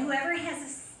 chair, and whoever has a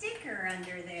sticker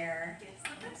under there gets the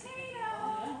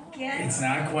potato. Gets It's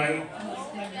not quite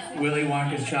Willy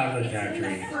Wonka's Chocolate in the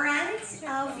Factory. front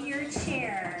of your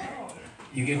chair.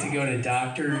 You get to go to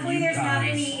Dr. Hopefully there's not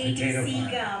Yukon's any potato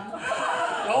ADC farm. gum.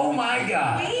 Oh my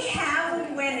God. We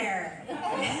have a winner.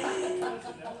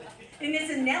 And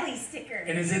it's a Nelly sticker.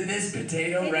 And is it this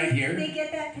potato And right they here?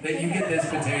 get that potato. That you get this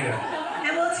potato.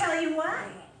 And we'll tell you why.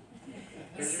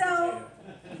 Here's your So,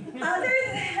 potato. other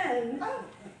than,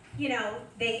 you know,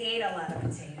 they ate a lot of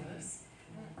potatoes.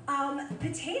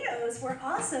 Potatoes were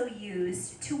also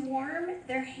used to warm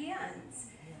their hands.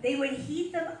 They would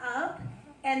heat them up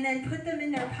and then put them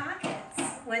in their pockets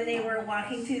when they were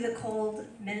walking through the cold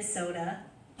Minnesota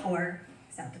or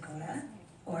South Dakota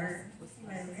or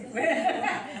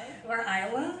or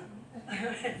Iowa.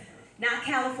 Not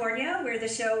California, where the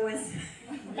show was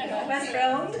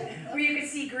filmed, where you could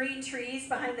see green trees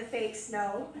behind the fake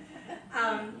snow.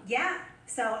 Yeah,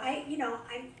 so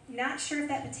I'm not sure if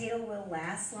that potato will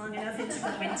last long enough into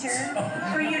the winter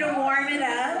for you to warm it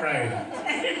up. Right.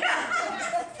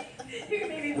 You can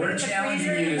maybe put it We're in the challenging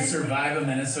freezer you to and then survive a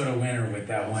Minnesota winter with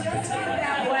that one just potato.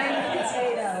 that one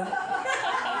potato.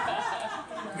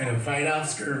 We're going to fight off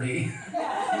scurvy.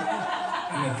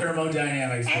 And the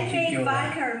thermodynamics will And keep you make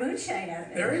alive. vodka or moonshine out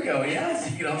of it. There we go,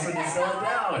 yes. You can also distill it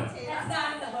down. That's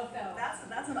not in the book though.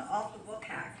 That's an off the book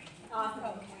hack. Off the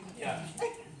book. Yeah.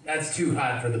 That's too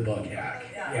hot for the book hack.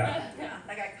 Yeah. Yeah. Yeah,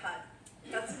 that got cut.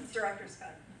 That's the director's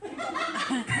cut.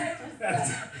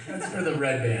 That's for the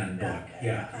Red Band book.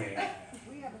 Yeah. Yeah.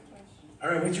 We have a question. All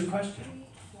right, what's your question? We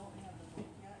don't have the book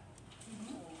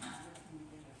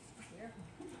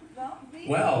yet.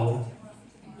 Well,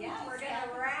 Yeah, we're gonna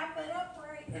wrap it up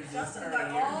right now. Justin got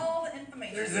all the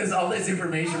information. there's all this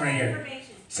information right here.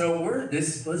 Information. So we're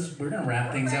gonna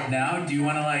wrap things up now. Do you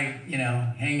want to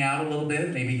hang out a little bit,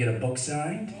 maybe get a book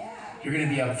signed? You're gonna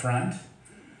be up front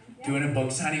doing a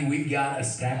book signing. We've got a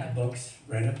stack of books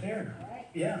right up there.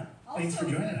 Yeah. Thanks for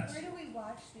joining us. Where do we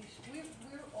watch these?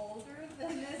 We're older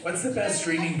than this. What's the best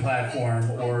streaming platform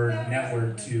or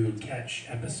network to catch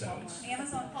episodes?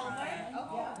 Amazon Prime.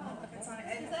 Oh, It's on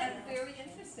I'm very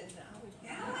interested now.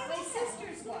 My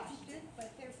sisters watched it,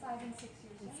 but they're 5 and 6 years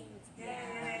old. Yeah.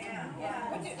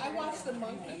 I watched the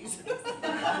monkeys. That's a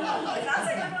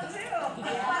good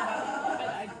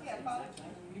one too.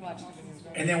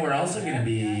 And then we're also going to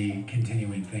be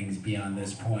continuing things beyond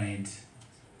this point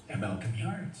at Malcolm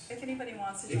Yards. If anybody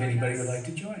wants to If join anybody us. would like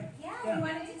to join. Yeah, Yeah. we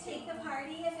wanted to take the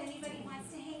party. If anybody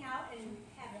wants to hang out and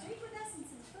have a drink with us and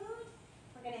some food,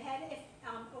 we're gonna head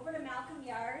over to Malcolm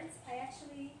Yards.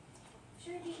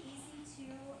 Sure it'd be easy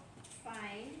to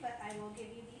find, but I will give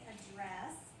you the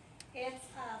address. It's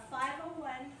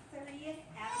 501 30th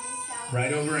Avenue South.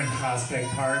 Right over in Prospect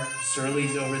Park.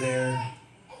 Surly's over there.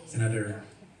 It's another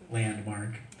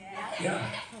landmark. Yeah.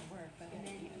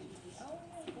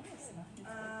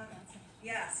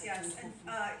 Yes, and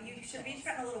you should have each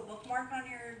gotten a little bookmark on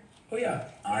your. Oh yeah.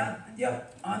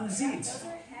 Yep. On the seats. Those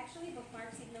are actually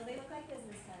bookmarks, even though they look like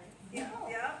business cards. Yeah,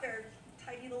 they're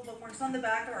tiny little bookmarks on the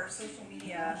back of our social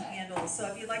media handles. So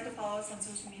if you'd like to follow us on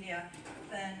social media,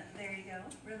 then there you go.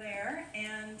 We're there.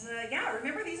 And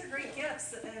remember these are great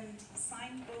gifts, and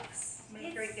signed books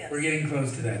make great gifts. We're getting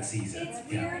close to that season. It's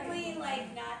Yeah. weirdly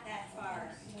not that far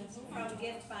from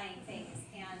gift buying things,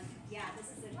 and this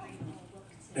is a great little book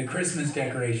to. The Christmas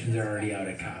decorations are already out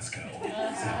at Costco. So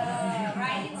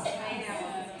Right? I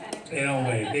know. they don't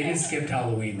wait. They just skipped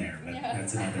Halloween there, but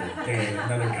that's another day,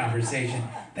 another conversation.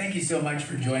 Thank you so much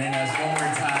for joining us one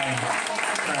more time.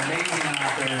 Our amazing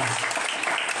authors.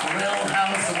 Little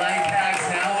House Life Hacks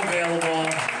now available.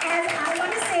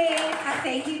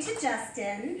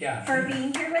 Quinn Yeah. for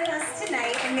being here with us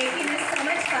tonight and making this so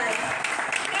much fun.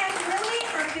 And really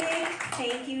a big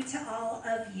thank you to all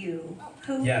of you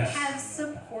who Yes. have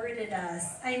supported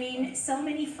us. I mean, so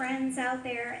many friends out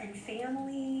there and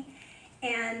family.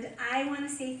 And I want to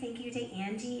say thank you to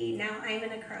Angie. Now I'm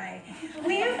going to cry.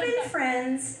 We have been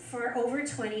friends for over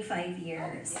 25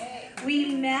 years.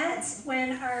 We met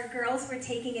when our girls were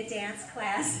taking a dance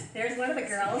class. There's one of the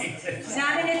girls. She's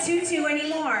not in a tutu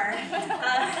anymore.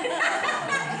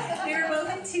 We were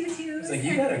both in tutus. It's like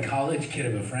you got a college kid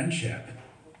of a friendship.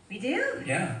 We do.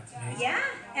 Yeah. It's amazing. Yeah,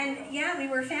 and yeah, we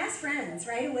were fast friends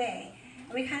right away.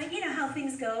 And we kind of, you know how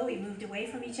things go. We moved away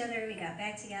from each other. We got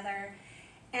back together.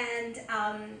 And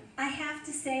I have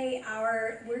to say,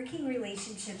 our working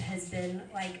relationship has been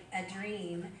like a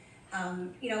dream.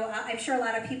 You know, I'm sure a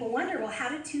lot of people wonder, well, how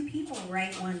do two people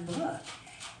write one book?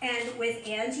 And with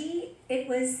Angie, it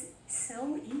was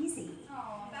so easy.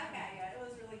 Oh, back at you. It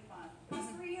was really fun. It was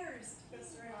 3 years,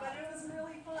 but it was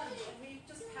really fun. And we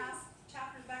just passed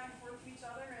chapters back and forth to each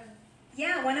other. And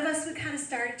Yeah, one of us would kind of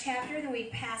start a chapter, then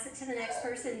we'd pass it to the next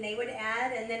person, they would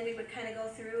add, and then we would kind of go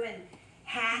through and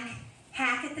hack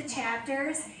at the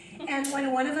chapters. And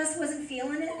when one of us wasn't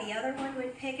feeling it, the other one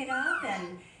would pick it up,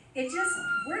 and it just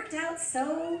worked out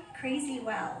so crazy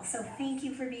well. So thank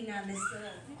you for being on this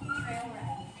little trail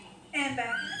ride. And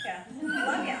back, yeah.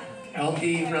 Love ya.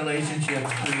 Healthy relationships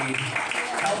breed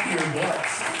healthier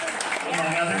books,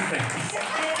 among other things.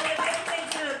 And a big thank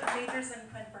you to Majors and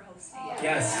Quinn for hosting.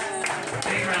 Yes.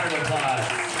 Big round of applause.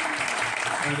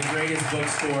 One of the greatest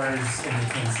bookstores in the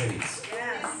Twin Cities.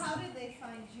 Yes. And how did they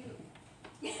find you?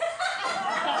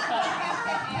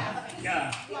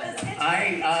 Yeah.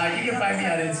 You can find me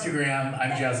on Instagram.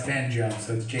 I'm Just Ten Jones,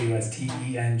 so it's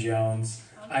Justen Jones.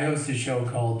 I host a show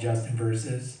called Justin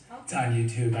Versus. It's on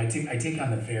YouTube. I take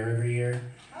on the fair every year,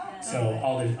 so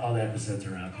all the episodes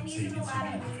are up, so you can see me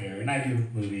at the fair. And I do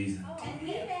movies. And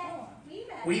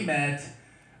And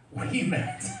we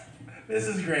met. This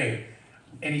is great.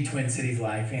 Any Twin Cities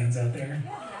Live fans out there?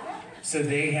 So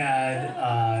they had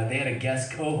a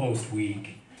guest co-host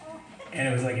week, and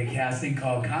it was like a casting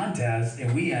call contest,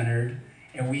 and we entered,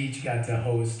 and we each got to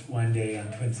host one day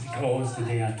on co-host a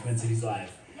day on Twin Cities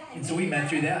Live, and so we met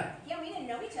through that. Yeah, we didn't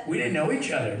know each other. We didn't know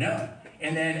each other, no.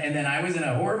 And then I was in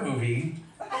a horror movie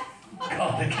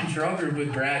called The Control Group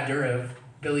with Brad Dourif,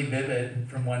 Billy Bibbit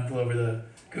from One Flew Over the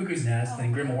Cuckoo's Nest,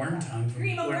 and Grima Wormtongue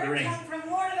from Lord of the Rings. From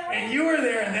Lord of the Rings. And you were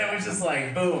there, and that was just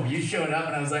like, boom, you showed up,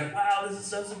 and I was like, wow, this is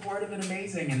so supportive and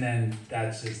amazing. And then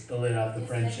that's just the lid off the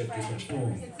friendship, just went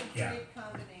boom. It's a Yeah. great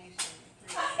combination.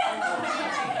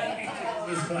 It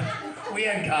was fun. We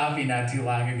had coffee not too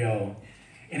long ago,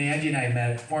 and Angie and I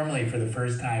met formally for the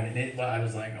first time, and I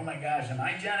was like, oh my gosh, am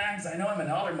I Gen X? I know I'm an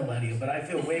elder millennial, but I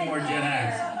feel way more Gen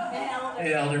X.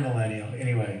 Elder millennial.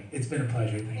 Anyway, it's been a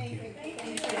pleasure. Thank you.